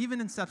overuse,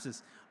 even in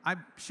sepsis. I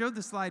showed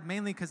the slide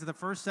mainly because the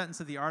first sentence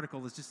of the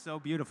article is just so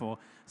beautiful.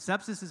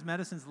 Sepsis is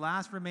medicine's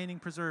last remaining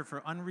preserve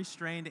for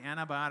unrestrained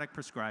antibiotic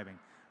prescribing.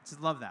 I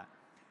just love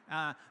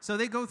that. So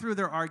they go through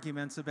their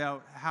arguments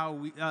about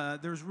how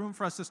there's room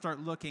for us to start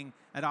looking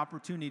at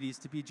opportunities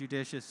to be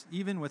judicious,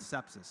 even with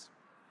sepsis.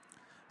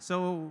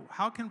 So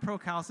how can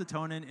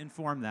procalcitonin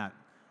inform that?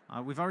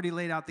 We've already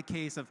laid out the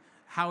case of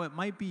how it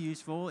might be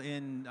useful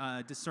in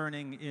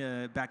discerning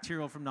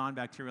bacterial from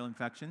non-bacterial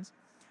infections.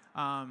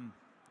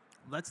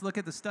 Let's look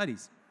at the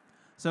studies.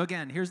 So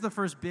again, here's the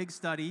first big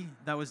study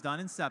that was done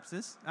in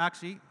sepsis.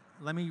 Actually,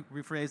 let me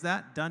rephrase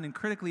that, done in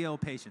critically ill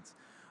patients.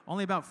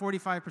 Only about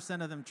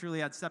 45% of them truly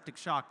had septic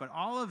shock, but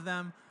all of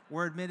them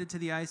were admitted to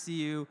the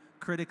ICU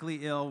critically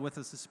ill with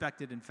a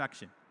suspected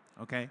infection,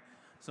 okay?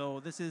 So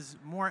this is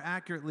more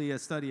accurately a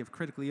study of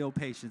critically ill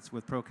patients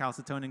with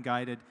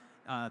procalcitonin-guided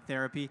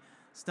therapy.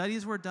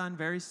 Studies were done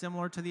very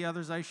similar to the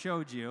others I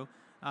showed you.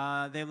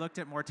 They looked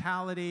at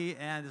mortality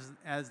and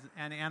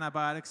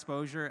antibiotic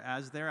exposure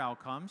as their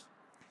outcomes.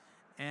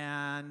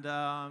 And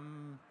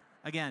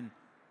again,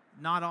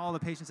 not all the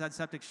patients had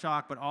septic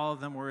shock, but all of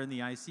them were in the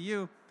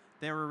ICU.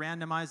 They were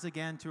randomized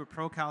again to a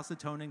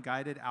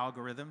procalcitonin-guided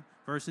algorithm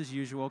versus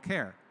usual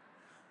care.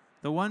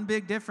 The one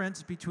big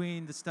difference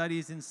between the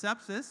studies in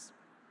sepsis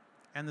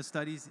and the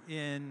studies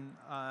in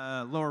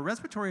lower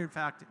respiratory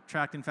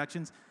tract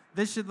infections,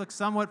 this should look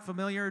somewhat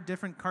familiar,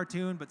 different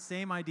cartoon, but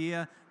same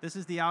idea. This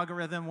is the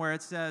algorithm where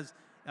it says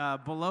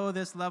below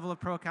this level of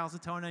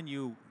procalcitonin,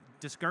 you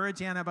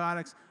discourage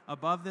antibiotics.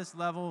 Above this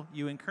level,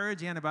 you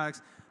encourage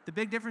antibiotics. The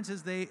big difference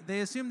is they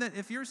assume that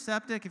if you're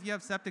septic, if you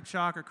have septic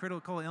shock or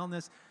critical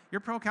illness, your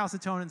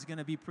procalcitonin is going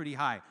to be pretty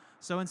high.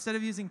 So instead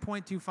of using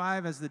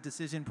 0.25 as the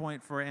decision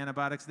point for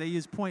antibiotics, they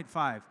use 0.5.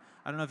 I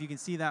don't know if you can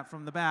see that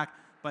from the back,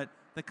 but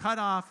the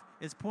cutoff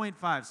is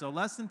 0.5. So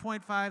less than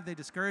 0.5, they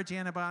discourage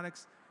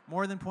antibiotics.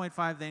 More than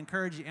 0.5, they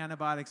encourage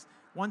antibiotics.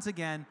 Once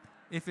again,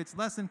 if it's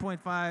less than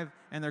 0.5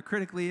 and they're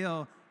critically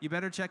ill, you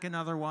better check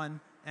another one.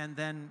 And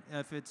then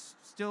if it's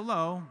still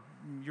low,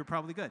 you're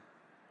probably good.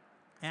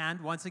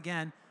 And once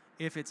again,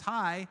 if it's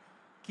high,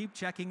 keep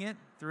checking it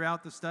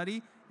throughout the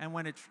study. And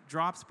when it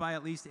drops by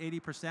at least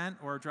 80%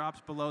 or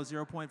drops below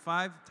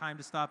 0.5, time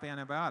to stop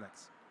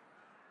antibiotics.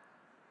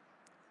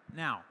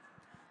 Now,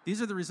 these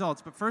are the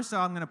results. But first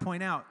I'm going to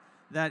point out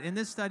that in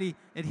this study,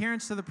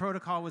 adherence to the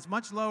protocol was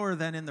much lower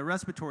than in the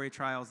respiratory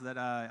trials that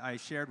I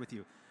shared with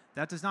you.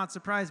 That does not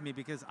surprise me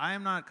because I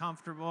am not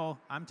comfortable.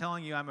 I'm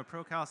telling you, I'm a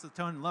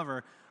procalcitonin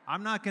lover.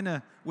 I'm not going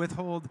to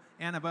withhold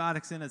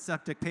antibiotics in a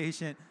septic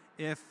patient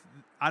if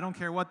I don't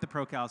care what the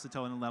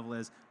procalcitonin level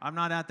is, I'm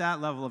not at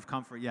that level of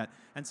comfort yet.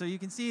 And so you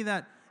can see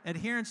that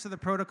adherence to the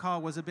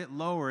protocol was a bit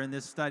lower in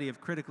this study of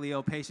critically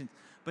ill patients.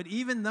 But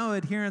even though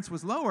adherence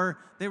was lower,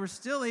 they were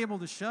still able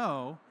to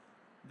show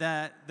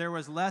that there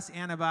was less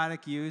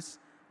antibiotic use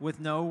with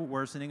no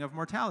worsening of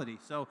mortality.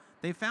 So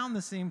they found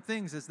the same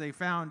things as they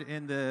found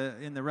in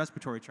the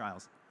respiratory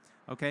trials.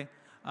 Okay.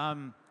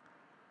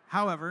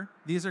 However,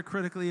 these are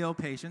critically ill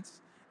patients,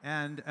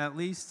 and at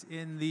least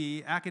in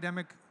the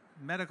academic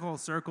medical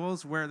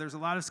circles where there's a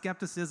lot of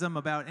skepticism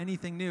about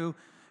anything new,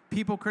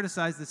 people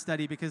criticize the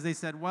study because they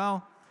said,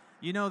 well,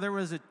 you know, there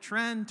was a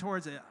trend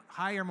towards a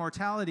higher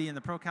mortality in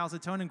the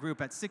procalcitonin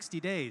group at 60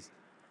 days.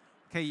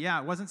 Okay, yeah,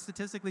 it wasn't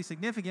statistically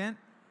significant,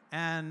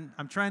 and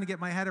I'm trying to get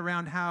my head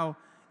around how,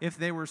 if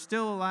they were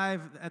still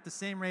alive at the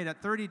same rate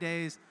at 30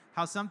 days,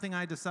 how something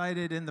I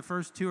decided in the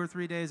first 2 or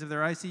 3 days of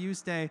their ICU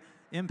stay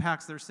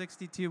impacts their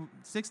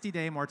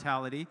 60-day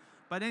mortality.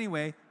 But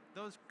anyway,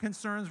 those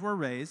concerns were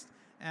raised,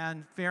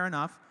 and fair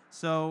enough.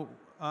 So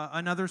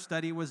another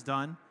study was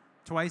done,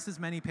 twice as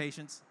many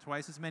patients,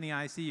 twice as many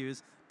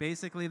ICUs,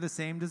 basically the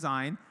same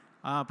design,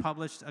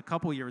 published a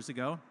couple years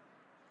ago.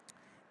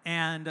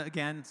 And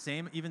again,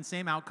 even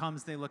same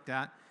outcomes they looked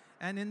at.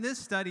 And in this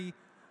study,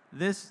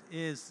 this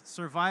is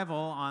survival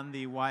on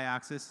the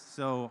y-axis,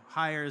 so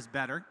higher is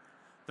better.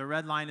 The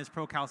red line is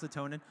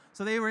procalcitonin.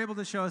 So they were able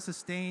to show a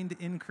sustained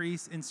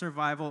increase in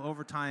survival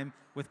over time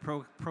with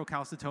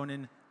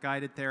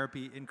procalcitonin-guided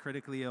therapy in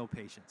critically ill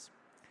patients.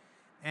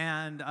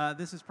 And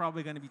this is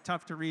probably going to be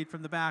tough to read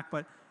from the back,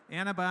 but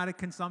antibiotic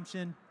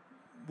consumption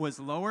was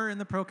lower in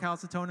the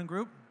procalcitonin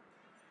group.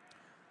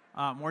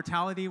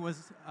 Mortality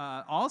was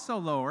also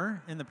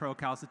lower in the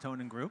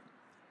procalcitonin group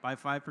by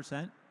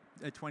 5%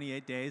 at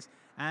 28 days.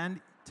 And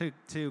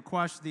to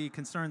quash the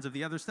concerns of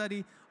the other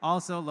study,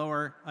 also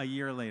lower a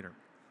year later.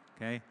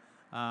 Okay,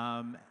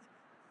 other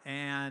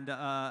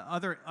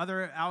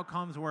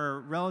outcomes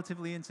were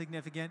relatively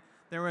insignificant.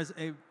 There was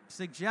a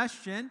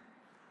suggestion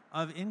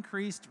of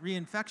increased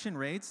reinfection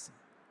rates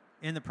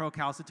in the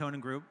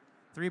procalcitonin group,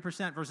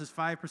 3% versus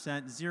 5%,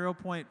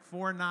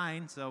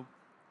 0.49, so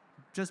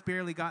just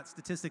barely got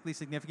statistically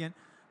significant.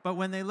 But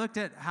when they looked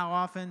at how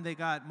often they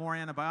got more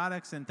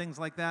antibiotics and things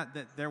like that,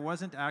 there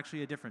wasn't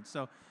actually a difference.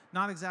 So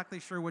not exactly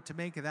sure what to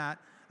make of that.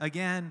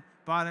 Again,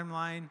 bottom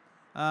line,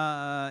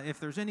 if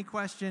there's any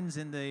questions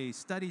in the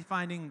study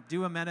finding,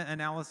 do a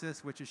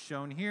meta-analysis, which is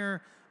shown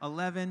here.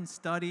 11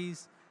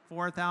 studies,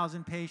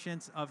 4,000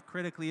 patients of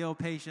critically ill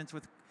patients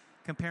with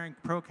comparing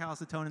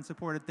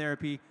procalcitonin-supported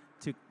therapy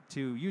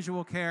to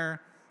usual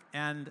care,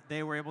 and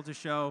they were able to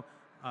show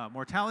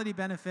mortality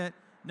benefit,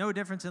 no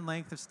difference in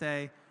length of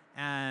stay,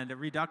 and a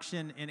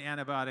reduction in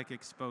antibiotic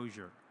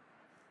exposure.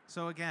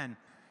 So again,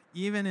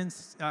 even in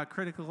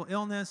critical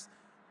illness,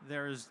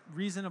 there's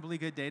reasonably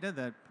good data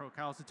that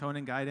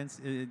procalcitonin guidance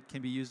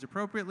can be used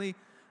appropriately.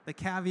 The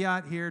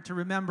caveat here to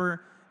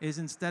remember is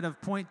instead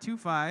of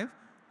 0.25,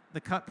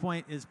 the cut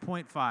point is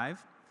 0.5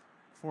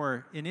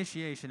 for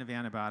initiation of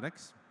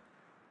antibiotics.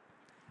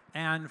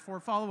 And for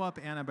follow-up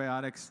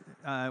antibiotics,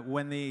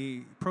 when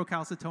the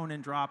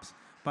procalcitonin drops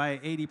by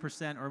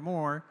 80% or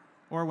more,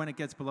 or when it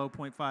gets below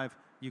 0.5,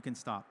 you can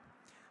stop.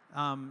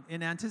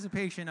 In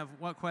anticipation of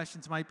what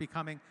questions might be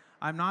coming,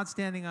 I'm not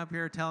standing up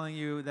here telling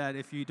you that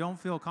if you don't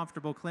feel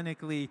comfortable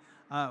clinically,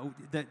 I'm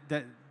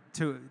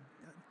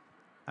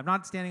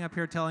not standing up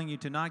here telling you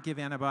to not give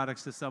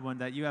antibiotics to someone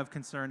that you have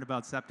concern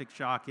about septic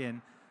shock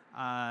in.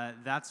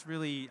 That's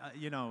really,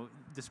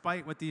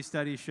 despite what these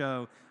studies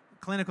show,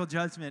 clinical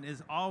judgment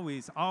is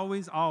always,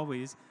 always,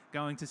 always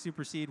going to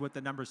supersede what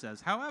the number says.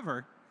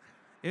 However,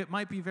 it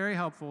might be very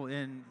helpful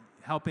in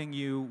helping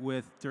you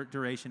with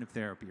duration of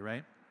therapy,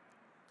 right?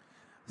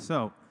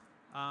 So,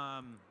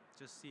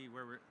 just see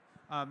where we're.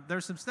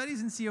 There's some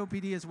studies in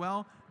COPD as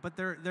well, but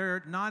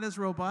they're not as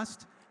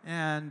robust,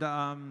 and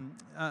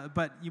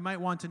but you might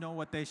want to know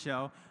what they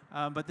show.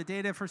 But the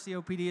data for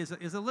COPD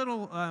is a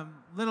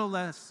little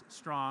less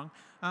strong,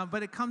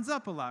 but it comes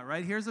up a lot,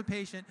 right? Here's a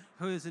patient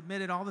who is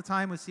admitted all the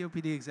time with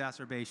COPD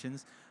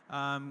exacerbations.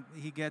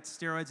 He gets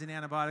steroids and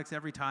antibiotics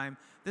every time.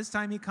 This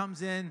time he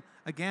comes in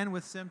again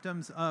with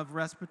symptoms of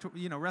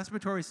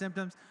respiratory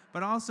symptoms,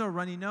 but also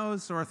runny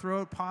nose, sore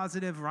throat,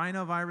 positive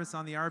rhinovirus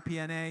on the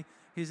RPNA.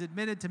 He's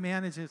admitted to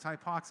manage his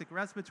hypoxic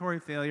respiratory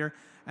failure,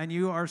 and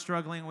you are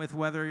struggling with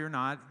whether or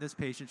not this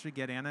patient should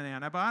get an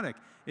antibiotic.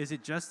 Is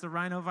it just the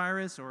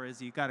rhinovirus, or has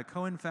he got a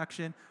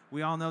co-infection?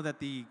 We all know that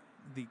the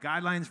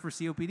guidelines for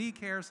COPD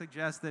care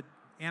suggest that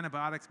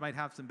antibiotics might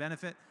have some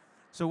benefit.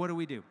 So what do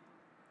we do?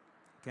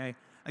 Okay.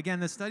 Again,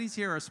 the studies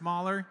here are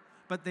smaller,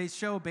 but they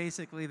show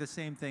basically the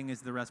same thing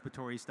as the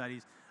respiratory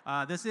studies.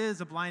 This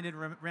is a blinded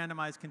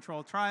randomized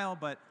controlled trial,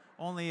 but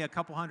only a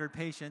couple hundred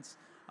patients,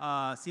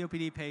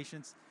 COPD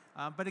patients.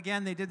 But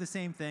again, they did the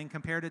same thing,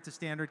 compared it to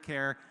standard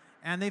care,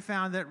 and they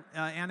found that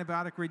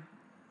antibiotic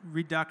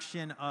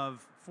reduction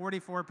of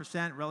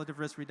 44% relative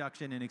risk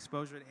reduction in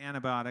exposure to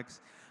antibiotics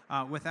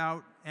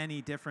without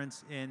any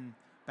difference in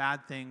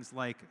bad things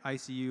like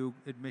ICU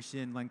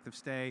admission, length of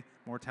stay,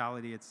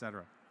 mortality, et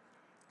cetera.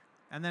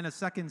 and then a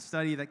second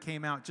study that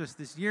came out just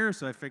this year,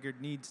 so I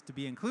figured needs to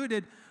be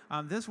included.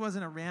 This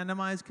wasn't a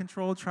randomized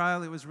controlled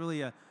trial. It was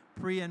really a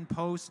pre and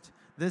post.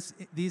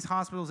 These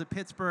hospitals at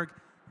Pittsburgh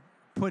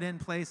put in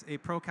place a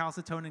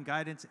procalcitonin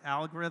guidance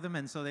algorithm,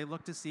 and so they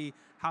looked to see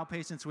how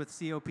patients with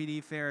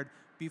COPD fared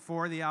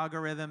before the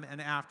algorithm and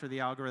after the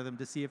algorithm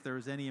to see if there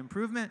was any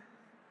improvement.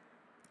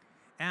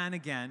 And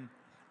again,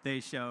 they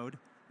showed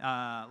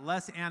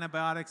less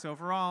antibiotics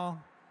overall,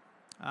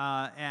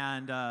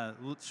 and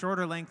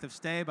shorter length of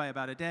stay by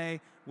about a day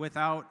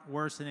without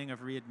worsening of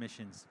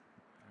readmissions.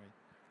 Right.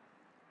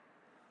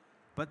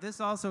 But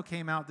this also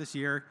came out this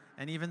year,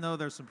 and even though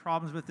there's some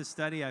problems with this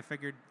study, I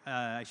figured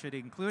I should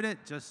include it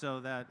just so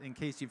that in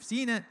case you've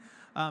seen it.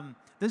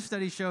 This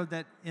study showed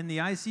that in the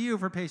ICU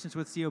for patients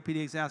with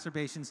COPD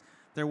exacerbations,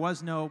 there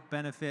was no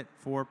benefit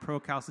for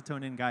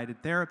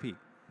procalcitonin-guided therapy.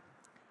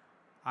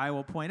 I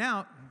will point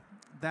out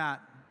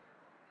that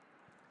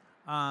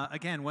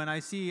again, when I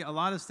see a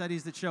lot of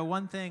studies that show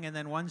one thing and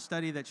then one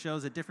study that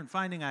shows a different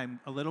finding, I'm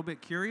a little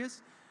bit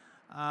curious.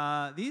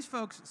 These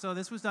folks, so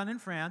this was done in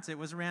France. It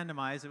was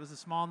randomized. It was a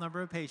small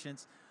number of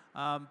patients.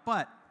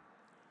 But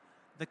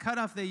the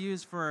cutoff they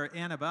used for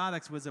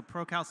antibiotics was a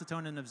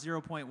procalcitonin of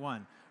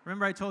 0.1.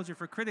 Remember I told you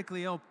for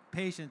critically ill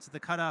patients, the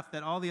cutoff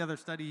that all the other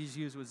studies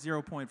used was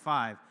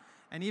 0.5.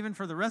 And even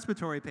for the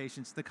respiratory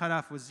patients, the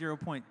cutoff was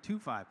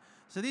 0.25.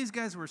 So these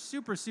guys were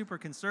super, super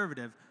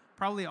conservative.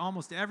 Probably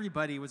almost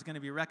everybody was going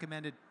to be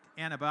recommended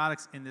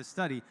antibiotics in this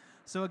study.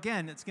 So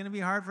again, it's going to be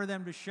hard for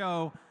them to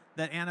show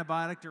that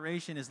antibiotic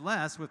duration is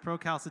less with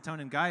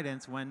procalcitonin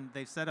guidance when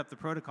they've set up the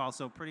protocol,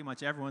 so pretty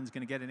much everyone's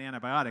going to get an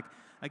antibiotic.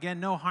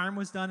 Again, no harm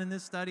was done in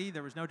this study.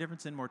 There was no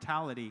difference in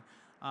mortality.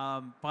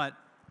 But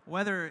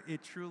whether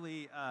it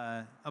truly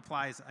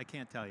applies, I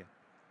can't tell you.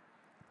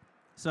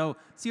 So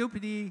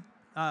COPD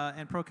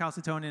and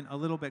procalcitonin, a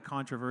little bit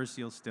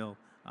controversial still.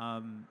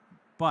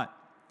 But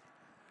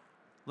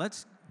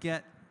let's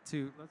get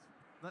to,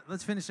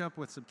 let's finish up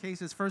with some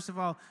cases. First of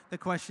all, the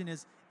question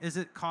is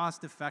it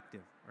cost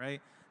effective,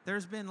 right?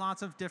 There's been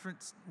lots of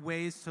different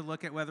ways to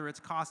look at whether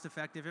it's cost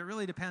effective. It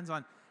really depends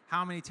on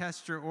how many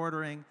tests you're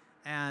ordering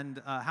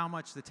and how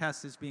much the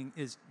test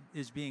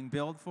is being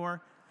billed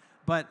for.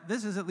 But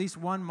this is at least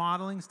one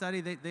modeling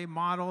study. They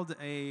modeled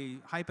a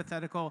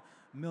hypothetical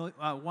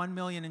 1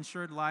 million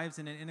insured lives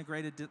in an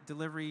integrated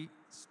delivery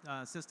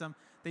system.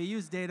 They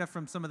used data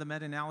from some of the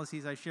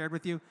meta-analyses I shared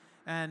with you.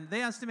 And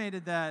they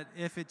estimated that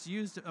if it's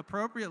used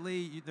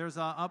appropriately, there's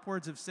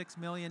upwards of $6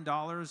 million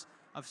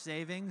of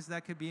savings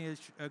that could be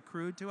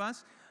accrued to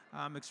us.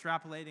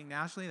 Extrapolating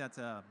nationally, that's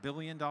 $1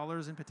 billion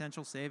in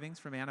potential savings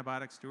from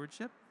antibiotic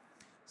stewardship.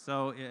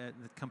 So,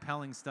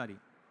 compelling study.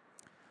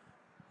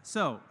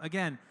 So,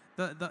 again,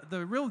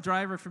 the real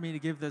driver for me to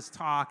give this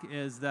talk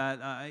is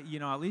that, you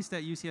know, at least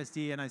at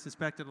UCSD, and I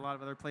suspect at a lot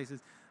of other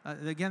places,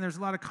 again, there's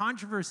a lot of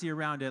controversy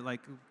around it, like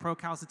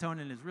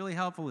procalcitonin is really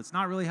helpful, it's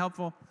not really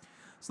helpful.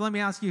 So let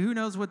me ask you, who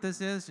knows what this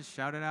is? Just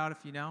shout it out if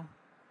you know.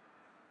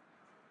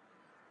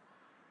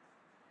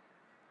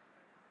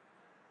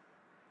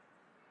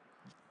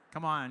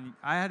 Come on,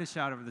 I had to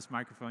shout over this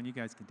microphone. You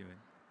guys can do it.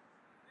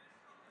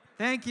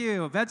 Thank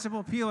you, a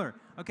vegetable peeler.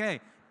 Okay,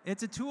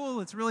 it's a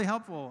tool. It's really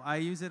helpful. I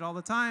use it all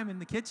the time in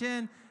the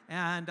kitchen,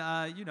 and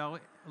you know,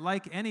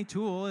 like any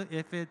tool,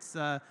 if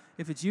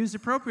it's used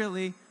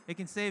appropriately, it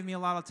can save me a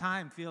lot of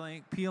time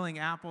peeling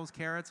apples,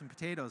 carrots, and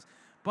potatoes.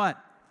 But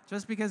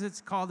just because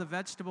it's called a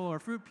vegetable or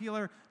fruit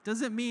peeler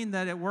doesn't mean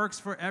that it works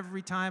for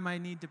every time I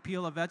need to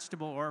peel a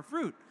vegetable or a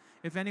fruit.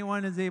 If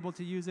anyone is able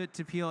to use it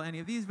to peel any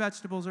of these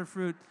vegetables or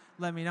fruit,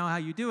 let me know how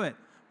you do it,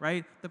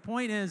 right? The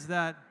point is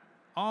that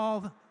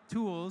all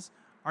tools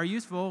are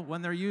useful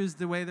when they're used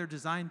the way they're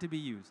designed to be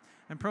used.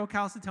 And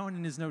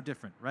procalcitonin is no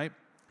different, right?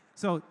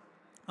 So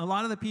a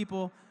lot of the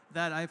people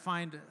that I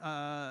find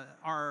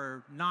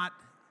are not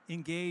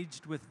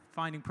engaged with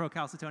finding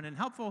procalcitonin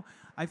helpful,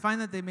 I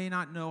find that they may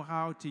not know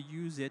how to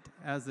use it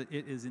as it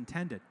is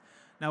intended.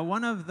 Now,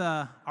 one of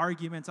the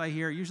arguments I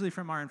hear, usually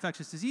from our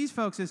infectious disease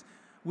folks, is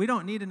we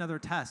don't need another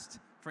test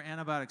for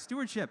antibiotic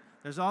stewardship.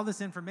 There's all this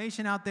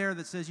information out there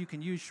that says you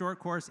can use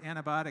short-course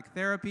antibiotic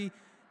therapy,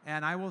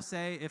 and I will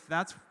say if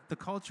that's the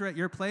culture at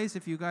your place,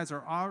 if you guys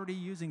are already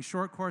using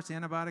short-course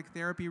antibiotic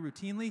therapy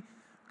routinely,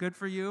 good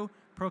for you.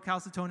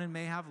 Procalcitonin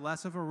may have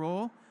less of a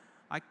role.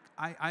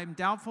 I'm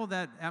doubtful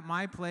that at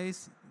my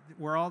place,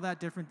 we're all that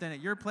different than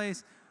at your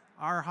place.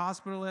 Our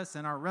hospitalists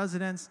and our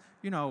residents,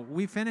 you know,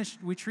 we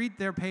treat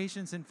their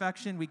patients'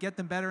 infection, we get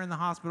them better in the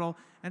hospital,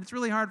 and it's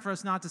really hard for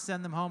us not to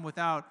send them home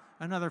without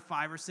another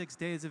 5 or 6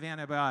 days of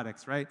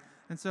antibiotics, right?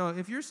 And so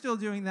if you're still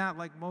doing that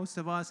like most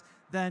of us,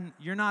 then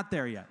you're not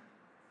there yet.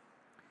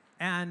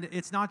 And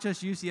it's not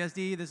just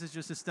UCSD, this is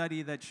just a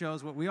study that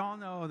shows what we all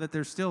know, that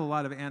there's still a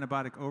lot of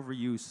antibiotic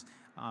overuse.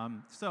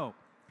 So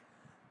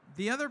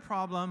the other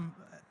problem,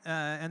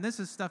 and this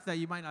is stuff that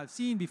you might not have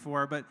seen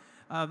before, but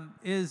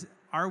is,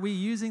 are we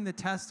using the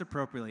test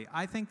appropriately?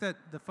 I think that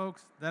the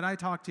folks that I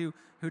talk to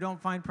who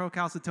don't find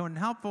procalcitonin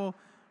helpful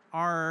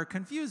are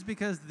confused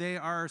because they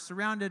are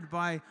surrounded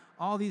by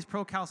all these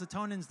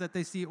procalcitonins that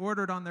they see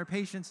ordered on their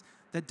patients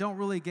that don't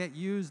really get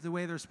used the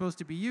way they're supposed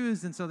to be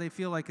used, and so they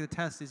feel like the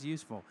test is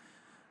useful.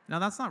 Now,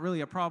 that's not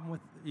really a problem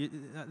with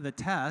the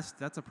test.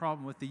 That's a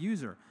problem with the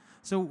user.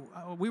 So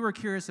we were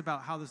curious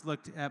about how this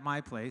looked at my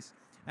place,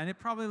 and it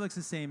probably looks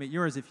the same at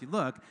yours if you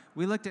look.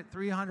 We looked at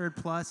 300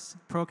 plus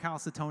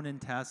procalcitonin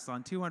tests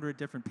on 200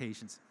 different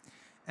patients,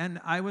 and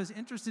I was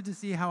interested to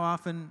see how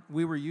often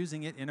we were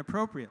using it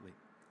inappropriately.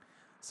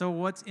 So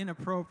what's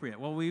inappropriate?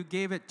 Well, we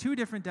gave it two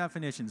different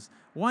definitions.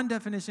 One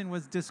definition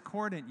was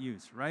discordant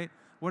use, right?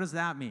 What does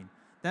that mean?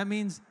 That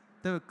means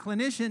the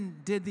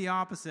clinician did the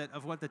opposite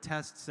of what the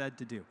test said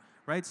to do,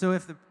 right? So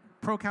if the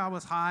Procal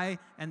was high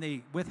and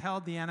they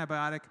withheld the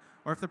antibiotic,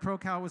 or if the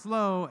Procal was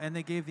low and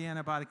they gave the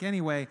antibiotic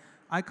anyway,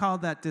 I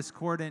called that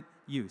discordant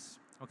use,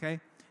 okay?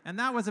 And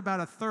that was about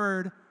a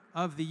third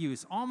of the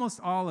use. Almost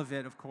all of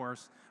it, of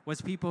course, was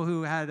people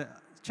who had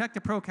checked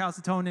the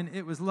procalcitonin,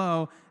 it was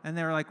low, and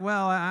they were like,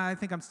 well, I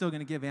think I'm still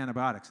going to give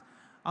antibiotics.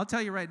 I'll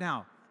tell you right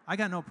now, I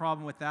got no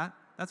problem with that.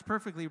 That's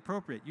perfectly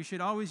appropriate. You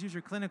should always use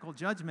your clinical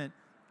judgment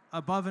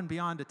above and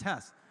beyond a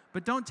test.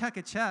 But don't check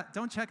a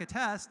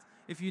test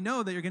if you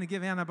know that you're going to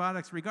give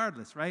antibiotics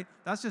regardless, right?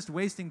 That's just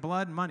wasting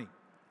blood and money.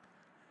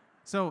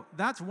 So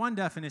that's one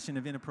definition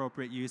of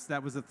inappropriate use.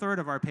 That was a third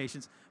of our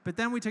patients. But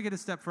then we took it a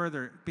step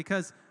further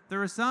because there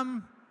were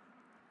some,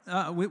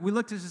 we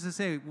looked at just to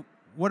say,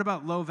 what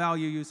about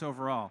low-value use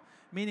overall?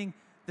 Meaning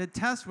the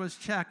test was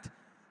checked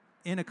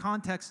in a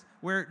context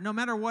where no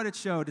matter what it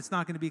showed, it's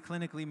not going to be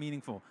clinically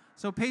meaningful.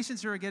 So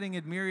patients who are getting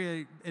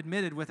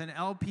admitted with an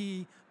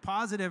LP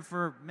positive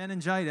for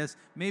meningitis,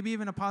 maybe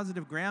even a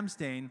positive gram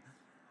stain,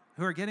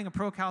 who are getting a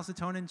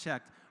procalcitonin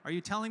checked, are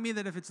you telling me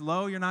that if it's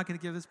low, you're not going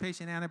to give this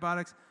patient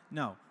antibiotics?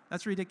 No,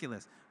 that's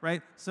ridiculous,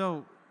 right?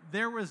 So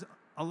there was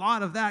a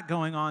lot of that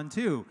going on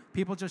too.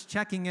 People just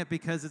checking it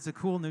because it's a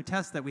cool new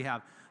test that we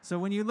have. So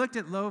when you looked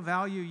at low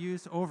value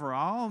use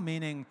overall,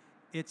 meaning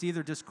it's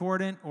either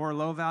discordant or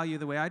low value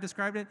the way I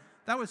described it,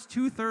 that was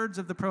 2/3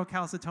 of the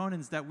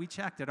procalcitonins that we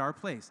checked at our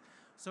place.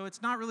 So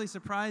it's not really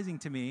surprising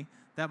to me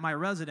that my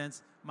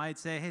residents might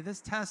say, hey,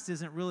 this test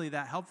isn't really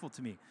that helpful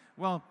to me.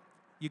 Well,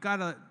 you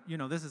gotta,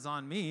 this is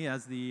on me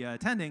as the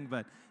attending,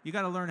 but you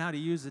gotta learn how to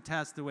use the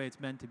test the way it's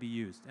meant to be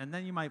used. And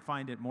then you might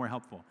find it more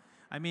helpful.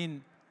 I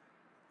mean,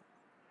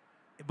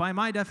 by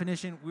my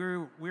definition,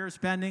 we're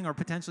spending or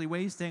potentially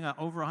wasting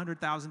over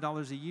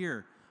 $100,000 a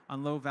year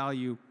on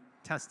low-value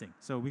testing.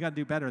 So we got to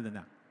do better than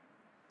that.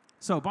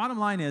 So bottom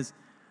line is,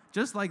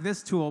 just like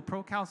this tool,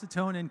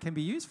 procalcitonin can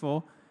be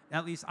useful,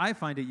 at least I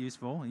find it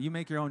useful, and you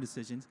make your own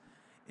decisions,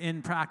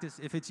 in practice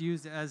if it's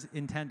used as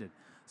intended.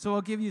 So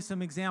I'll give you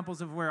some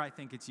examples of where I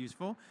think it's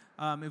useful.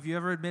 If you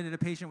ever admitted a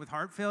patient with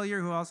heart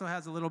failure who also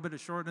has a little bit of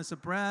shortness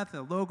of breath,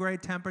 a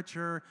low-grade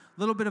temperature, a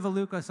little bit of a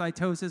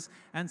leukocytosis,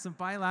 and some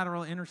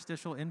bilateral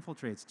interstitial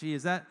infiltrates. Gee,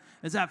 is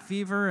that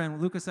fever and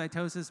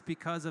leukocytosis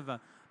because of a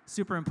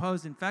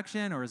superimposed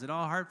infection, or is it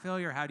all heart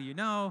failure? How do you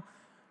know?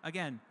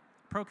 Again,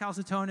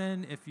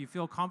 procalcitonin, if you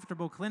feel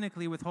comfortable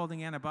clinically with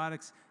holding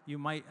antibiotics, you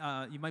might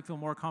feel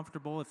more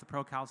comfortable if the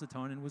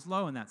procalcitonin was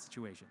low in that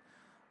situation.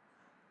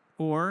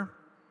 Or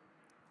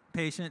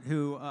patient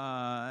who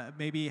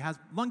maybe has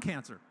lung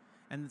cancer,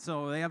 and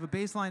so they have a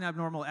baseline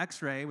abnormal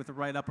x-ray with a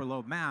right upper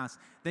lobe mass.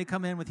 They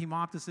come in with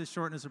hemoptysis,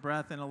 shortness of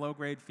breath, and a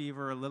low-grade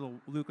fever, a little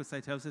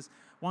leukocytosis.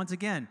 Once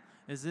again,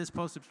 is this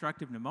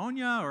post-obstructive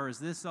pneumonia, or is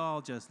this all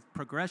just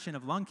progression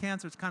of lung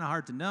cancer? It's kind of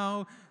hard to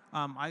know.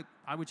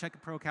 I would check a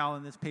Procal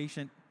in this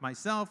patient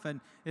myself,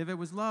 and if it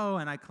was low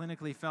and I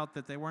clinically felt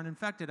that they weren't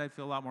infected, I'd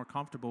feel a lot more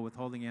comfortable with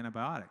holding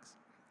antibiotics.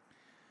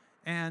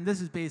 And this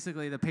is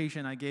basically the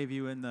patient I gave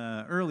you in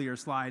the earlier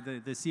slide,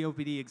 the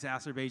COPD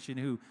exacerbation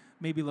who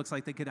maybe looks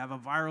like they could have a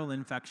viral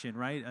infection,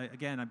 right?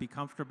 Again, I'd be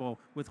comfortable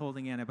with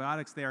holding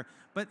antibiotics there.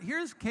 But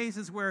here's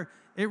cases where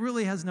it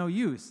really has no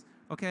use,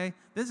 okay?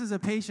 This is a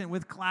patient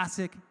with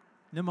classic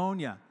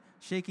pneumonia,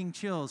 shaking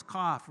chills,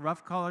 cough,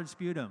 rough-colored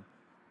sputum,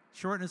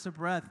 shortness of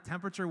breath,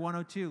 temperature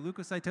 102,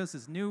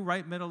 leukocytosis, new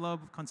right middle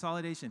lobe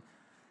consolidation.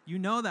 You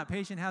know that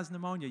patient has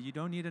pneumonia. You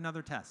don't need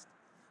another test.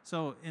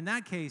 So in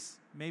that case,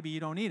 maybe you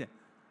don't need it.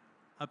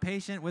 A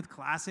patient with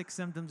classic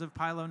symptoms of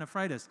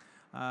pyelonephritis.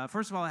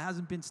 First of all, it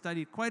hasn't been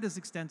studied quite as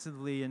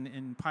extensively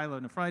in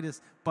pyelonephritis,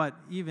 but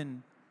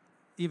even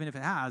if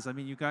it has, I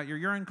mean, you've got your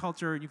urine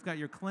culture, you've got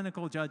your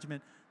clinical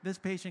judgment. This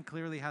patient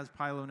clearly has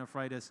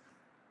pyelonephritis.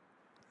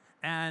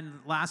 And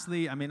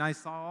lastly, I mean, I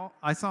saw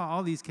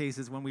all these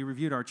cases when we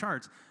reviewed our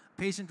charts.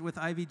 Patient with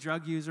IV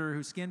drug user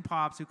whose skin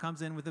pops, who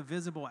comes in with a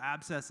visible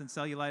abscess and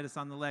cellulitis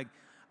on the leg.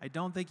 I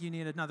don't think you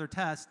need another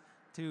test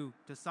to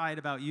decide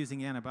about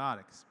using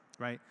antibiotics,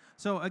 right?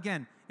 So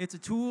again, it's a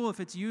tool. If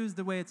it's used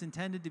the way it's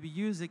intended to be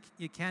used,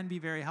 it can be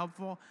very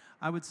helpful.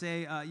 I would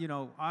say,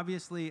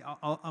 obviously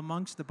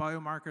amongst the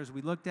biomarkers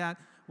we looked at,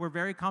 we're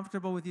very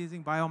comfortable with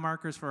using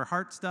biomarkers for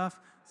heart stuff.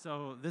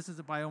 So this is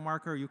a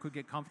biomarker you could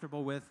get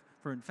comfortable with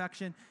for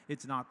infection.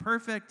 It's not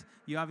perfect.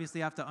 You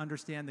obviously have to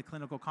understand the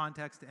clinical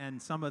context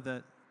and some of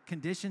the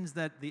conditions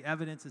that the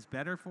evidence is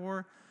better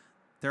for.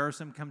 There are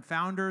some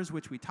confounders,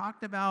 which we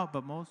talked about,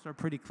 but most are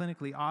pretty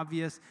clinically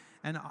obvious.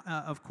 And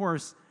of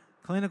course,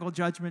 clinical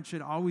judgment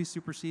should always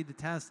supersede the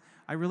test.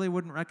 I really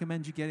wouldn't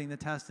recommend you getting the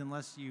test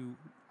unless you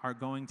are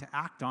going to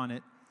act on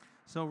it.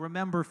 So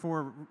remember,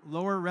 for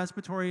lower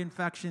respiratory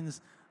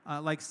infections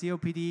like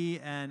COPD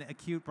and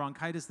acute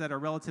bronchitis that are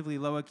relatively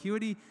low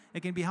acuity,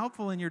 it can be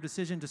helpful in your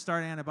decision to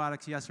start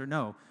antibiotics, yes or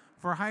no.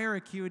 For higher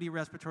acuity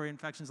respiratory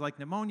infections like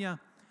pneumonia,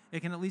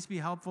 it can at least be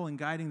helpful in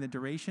guiding the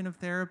duration of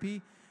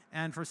therapy.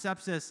 And for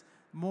sepsis,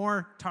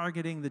 more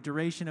targeting the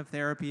duration of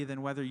therapy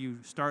than whether you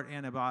start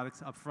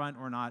antibiotics up front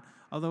or not.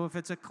 Although if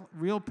it's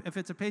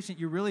a patient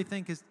you really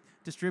think is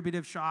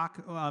distributive shock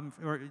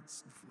or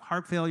it's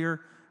heart failure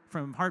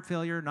from heart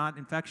failure, not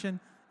infection,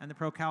 and the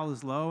Procal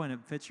is low and it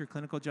fits your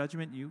clinical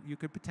judgment, you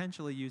could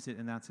potentially use it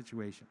in that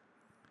situation.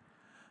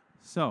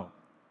 So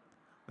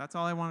that's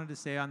all I wanted to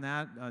say on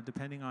that.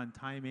 Depending on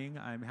timing,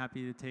 I'm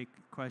happy to take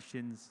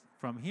questions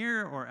from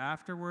here or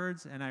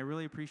afterwards, and I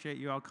really appreciate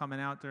you all coming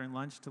out during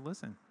lunch to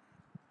listen.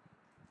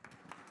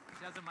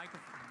 She has a microphone.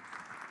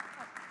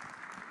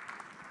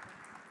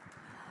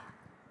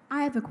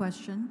 I have a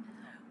question.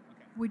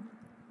 Okay.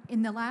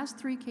 In the last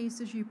 3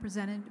 cases you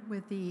presented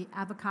with the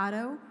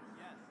avocado,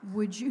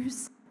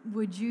 Yes.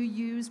 would you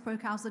use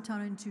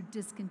procalcitonin to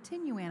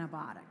discontinue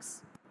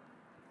antibiotics?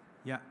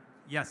 Yeah.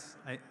 Yes.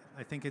 I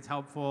think it's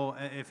helpful.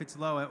 If it's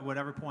low at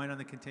whatever point on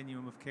the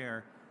continuum of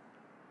care,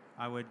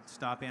 I would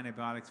stop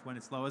antibiotics when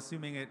it's low,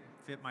 assuming it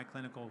fit my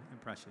clinical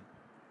impression.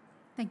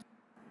 Thank you.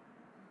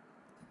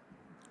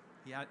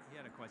 He had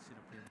a question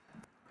up here.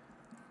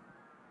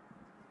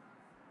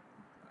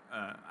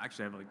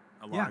 Actually, I have like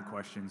a lot of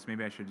questions.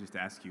 Maybe I should just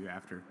ask you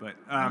after. But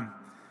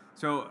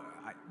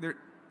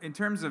in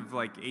terms of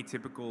like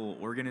atypical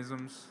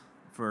organisms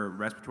for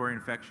respiratory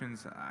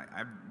infections,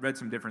 I've read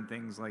some different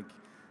things, like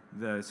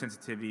the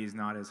sensitivity is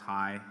not as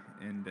high,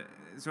 and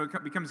so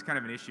it becomes kind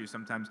of an issue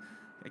sometimes.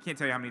 I can't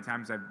tell you how many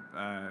times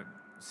I've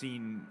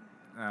seen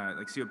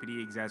like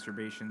COPD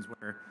exacerbations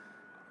where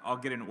I'll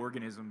get an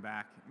organism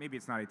back. Maybe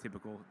it's not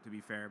atypical, to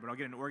be fair, but I'll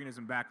get an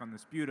organism back on the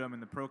sputum,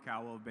 and the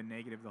Procal will have been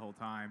negative the whole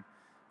time.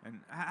 And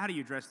how do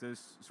you address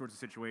those sorts of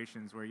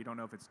situations where you don't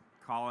know if it's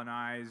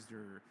colonized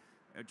or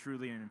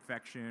truly an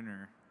infection?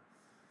 Or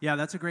Yeah,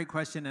 that's a great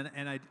question,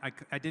 and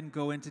I didn't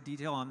go into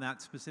detail on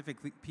that specific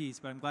piece,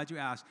 but I'm glad you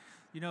asked.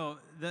 You know,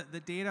 the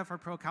data for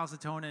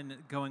procalcitonin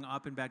going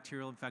up in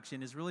bacterial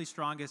infection is really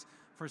strongest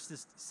for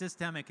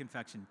systemic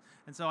infection.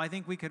 And so I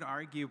think we could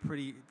argue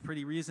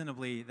pretty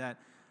reasonably that,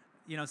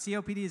 you know,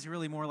 COPD is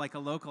really more like a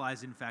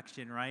localized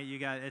infection, right?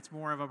 It's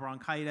more of a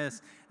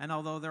bronchitis, and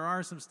although there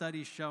are some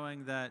studies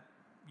showing that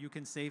you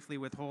can safely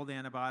withhold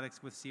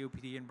antibiotics with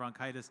COPD and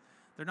bronchitis,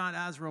 they're not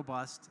as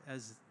robust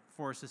as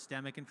for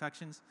systemic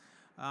infections.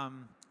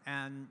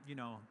 And, you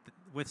know,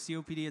 with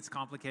COPD, it's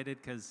complicated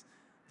because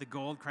the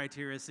GOLD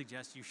criteria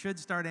suggests you should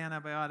start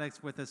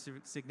antibiotics with a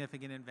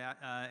significant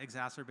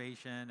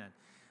exacerbation. And,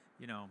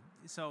 you know,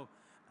 so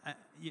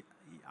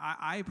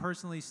I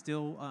personally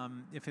still,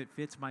 if it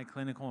fits my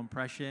clinical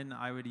impression,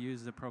 I would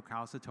use the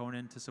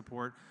procalcitonin to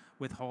support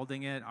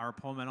withholding it. Our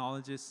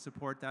pulmonologists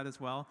support that as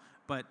well.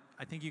 But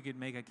I think you could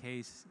make a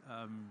case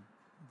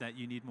that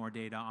you need more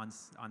data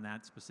on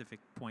that specific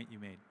point you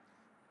made.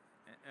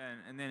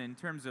 And then in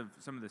terms of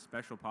some of the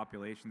special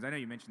populations, I know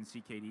you mentioned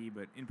CKD,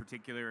 but in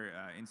particular,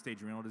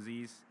 end-stage renal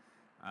disease.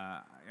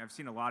 I've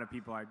seen a lot of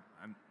people, that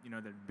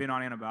have been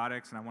on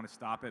antibiotics, and I want to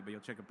stop it, but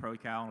you'll check a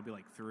Procal, and it'll be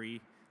like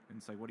 3. And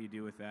it's like, what do you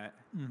do with that?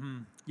 Mm-hmm.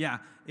 Yeah,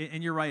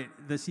 and you're right.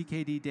 The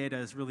CKD data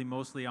is really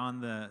mostly on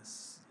the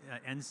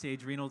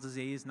end-stage renal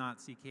disease, not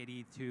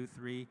CKD 2,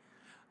 3.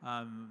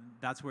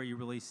 That's where you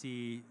really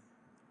see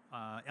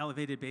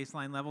elevated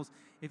baseline levels.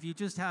 If you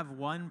just have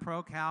one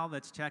Procal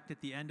that's checked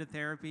at the end of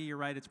therapy, you're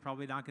right, it's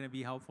probably not going to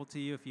be helpful to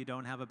you if you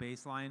don't have a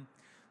baseline.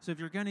 So if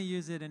you're going to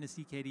use it in a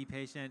CKD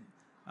patient,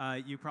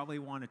 you probably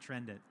want to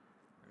trend it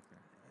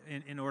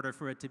in order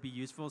for it to be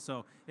useful.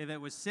 So if it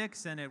was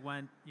 6 and it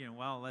went,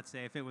 let's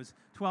say if it was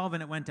 12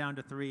 and it went down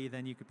to 3,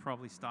 then you could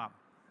probably stop.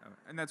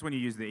 And that's when you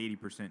use the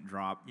 80%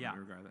 drop. Yeah.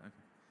 Okay.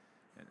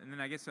 And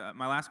then I guess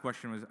my last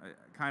question was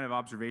kind of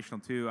observational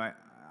too.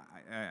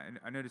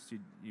 I noticed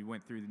you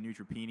went through the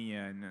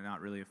neutropenia and not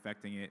really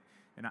affecting it.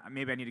 And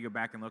maybe I need to go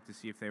back and look to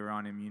see if they were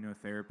on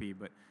immunotherapy.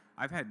 But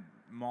I've had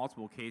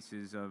multiple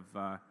cases of,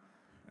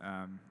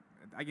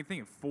 I can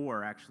think of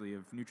 4 actually,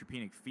 of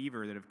neutropenic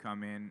fever that have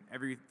come in.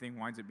 Everything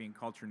winds up being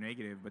culture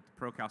negative, but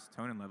the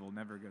procalcitonin level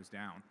never goes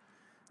down.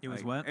 It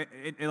was what?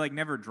 It like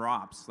never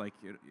drops. Like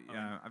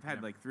I've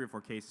had like 3 or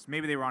 4 cases.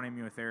 Maybe they were on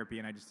immunotherapy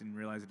and I just didn't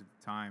realize it at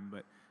the time.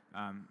 But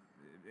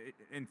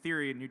in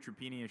theory,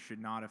 neutropenia should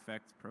not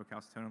affect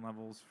procalcitonin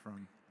levels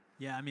from.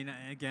 Yeah, I mean,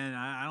 again,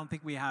 I don't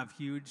think we have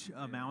huge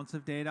amounts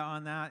of data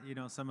on that.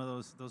 Some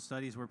of those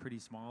studies were pretty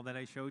small that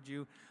I showed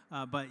you.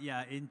 But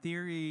yeah, in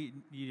theory,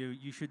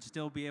 you should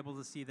still be able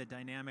to see the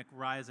dynamic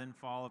rise and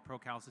fall of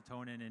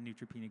procalcitonin in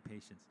neutropenic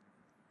patients.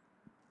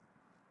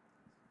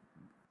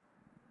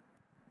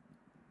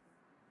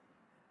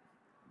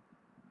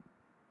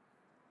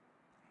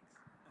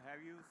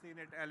 Have you seen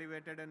it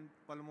elevated in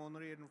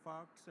pulmonary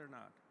infarcts or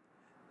not?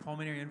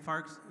 Pulmonary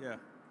infarcts? Yeah.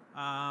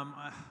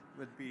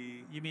 Would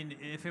be. You mean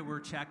if it were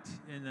checked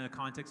in the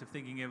context of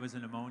thinking it was a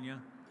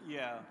pneumonia?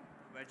 Yeah.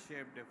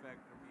 Wedge-shaped defect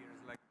appears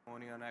like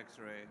pneumonia on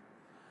X-ray.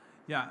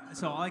 Yeah,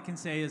 so all I can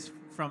say is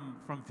from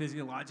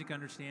physiologic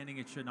understanding,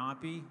 it should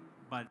not be,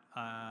 but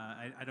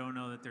I don't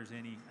know that there's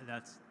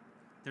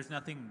there's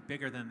nothing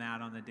bigger than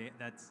that on the data.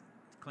 That's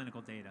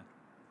clinical data.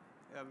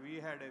 Yeah, we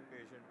had a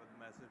patient with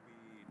massive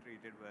PE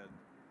treated with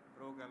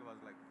Procal was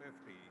like 50.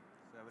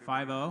 So 5-0?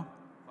 5-0,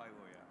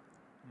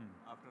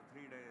 yeah. After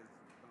 3 days,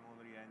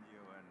 pulmonary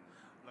angio, and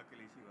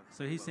luckily she was.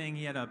 So he's saying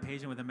he had a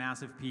patient with a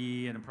massive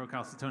PE and a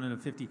procalcitonin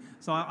of 50.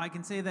 So I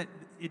can say that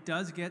it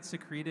does get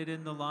secreted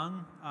in the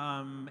lung,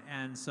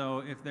 and so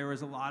if there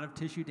was a lot of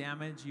tissue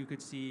damage, you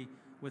could see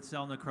with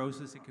cell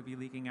necrosis, it could be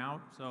leaking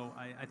out. So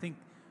I think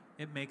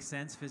it makes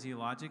sense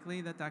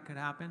physiologically that could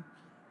happen,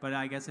 but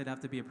I guess it'd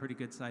have to be a pretty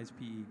good sized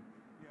PE.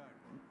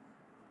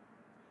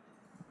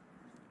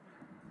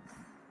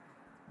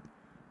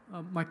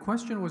 My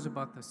question was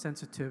about the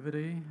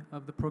sensitivity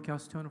of the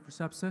procalcitonin for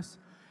sepsis.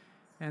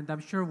 And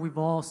I'm sure we've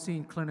all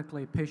seen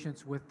clinically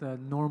patients with a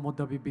normal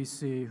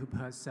WBC who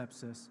has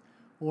sepsis,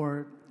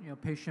 or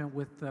patient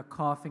with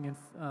coughing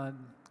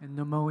and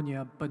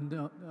pneumonia, but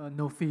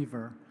no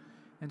fever.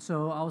 And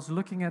so I was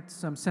looking at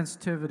some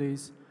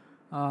sensitivities.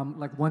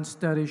 Like one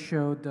study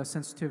showed the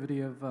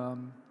sensitivity of,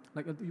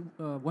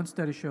 one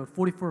study showed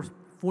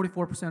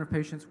 44% of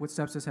patients with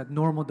sepsis had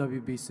normal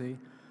WBC.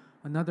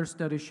 Another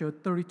study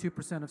showed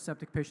 32% of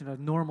septic patients had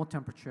normal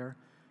temperature.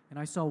 And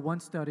I saw one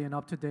study in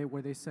UpToDate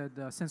where they said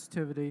the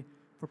sensitivity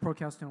for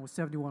procalcitonin was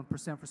 71%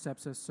 for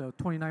sepsis, so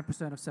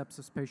 29% of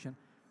sepsis patient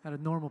had a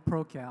normal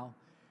procal.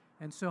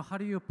 And so how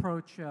do you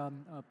approach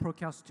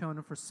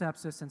procalcitonin for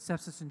sepsis and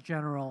sepsis in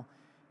general,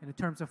 and in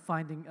terms of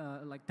finding,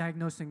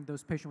 diagnosing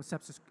those patients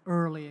with sepsis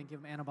early and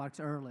give them antibiotics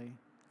early?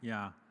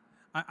 Yeah.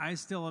 I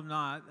still am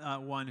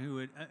not one who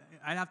would,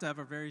 I'd have to have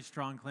a very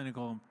strong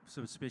clinical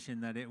suspicion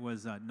that it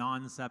was a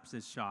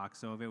non-sepsis shock.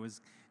 So if it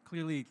was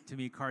clearly, to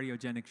me,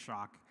 cardiogenic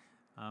shock,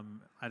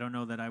 I don't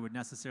know that I would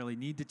necessarily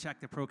need to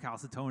check the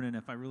procalcitonin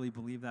if I really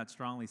believe that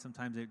strongly.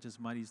 Sometimes it just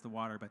muddies the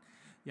water. But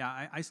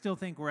yeah, I still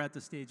think we're at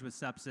the stage with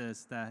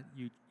sepsis that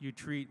you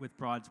treat with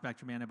broad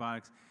spectrum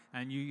antibiotics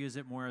and you use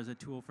it more as a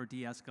tool for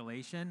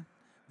de-escalation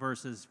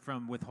versus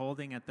from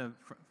withholding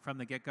from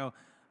the get-go.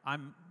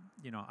 I'm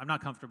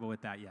not comfortable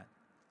with that yet.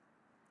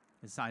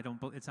 It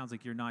sounds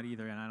like you're not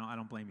either, and I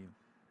don't blame you.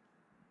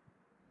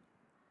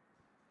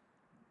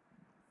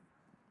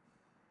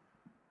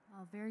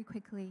 Very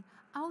quickly,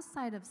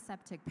 outside of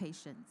septic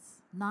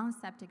patients,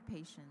 non-septic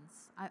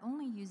patients, I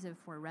only use it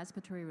for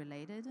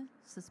respiratory-related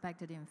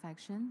suspected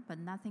infection, but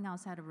nothing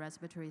outside of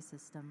respiratory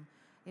system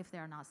if they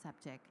are not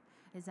septic.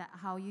 Is that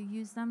how you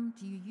use them?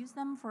 Do you use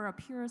them for a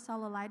pure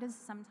cellulitis?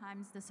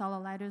 Sometimes the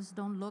cellulitis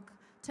don't look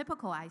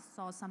typical. I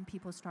saw some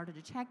people started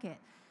to check it.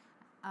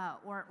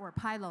 Or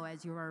pylo,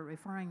 as you were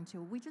referring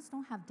to. We just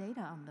don't have data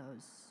on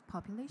those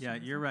populations. Yeah,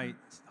 you're right.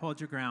 Hold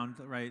your ground,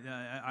 right?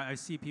 I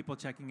see people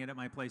checking it at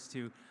my place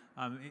too.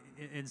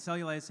 In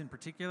cellulitis in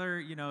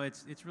particular,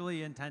 it's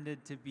really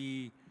intended to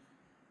be,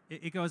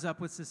 it goes up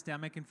with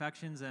systemic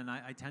infections, and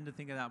I tend to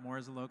think of that more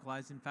as a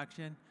localized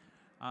infection.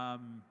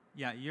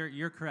 Yeah,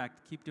 you're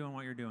correct. Keep doing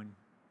what you're doing.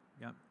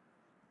 Yep.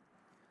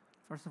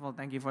 First of all,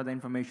 thank you for the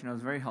information. It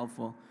was very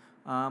helpful.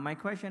 My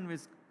question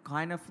was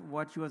kind of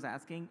what she was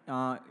asking.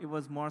 It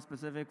was more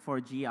specific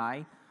for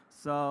GI.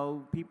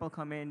 So people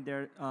come in,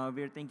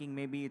 we're thinking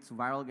maybe it's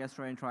viral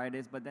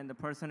gastroenteritis, but then the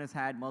person has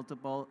had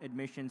multiple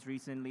admissions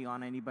recently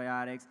on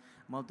antibiotics,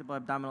 multiple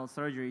abdominal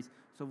surgeries.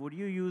 So would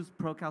you use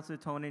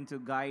procalcitonin to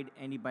guide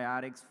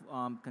antibiotics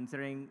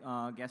considering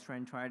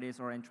gastroenteritis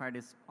or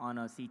enteritis on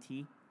a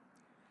CT?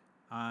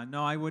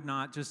 No, I would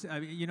not. Just,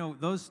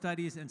 those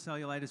studies in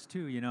cellulitis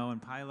too,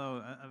 and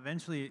pylo,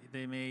 eventually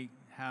they may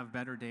have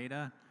better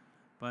data,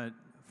 but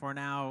for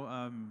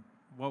now,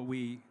 what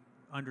we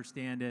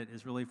understand it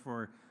is really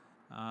for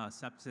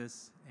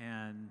sepsis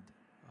and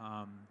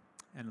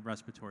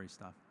respiratory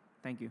stuff.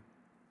 Thank you.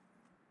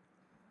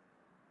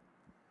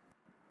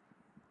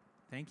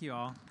 Thank you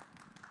all.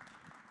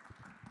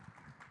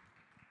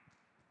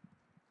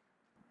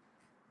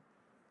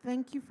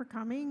 Thank you for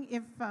coming.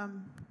 If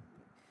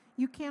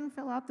you can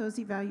fill out those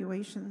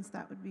evaluations,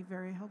 that would be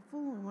very helpful.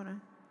 We want to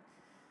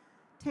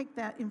take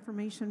that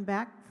information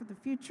back for the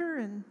future,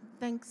 and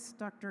thanks,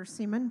 Dr.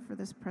 Seaman, for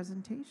this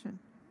presentation.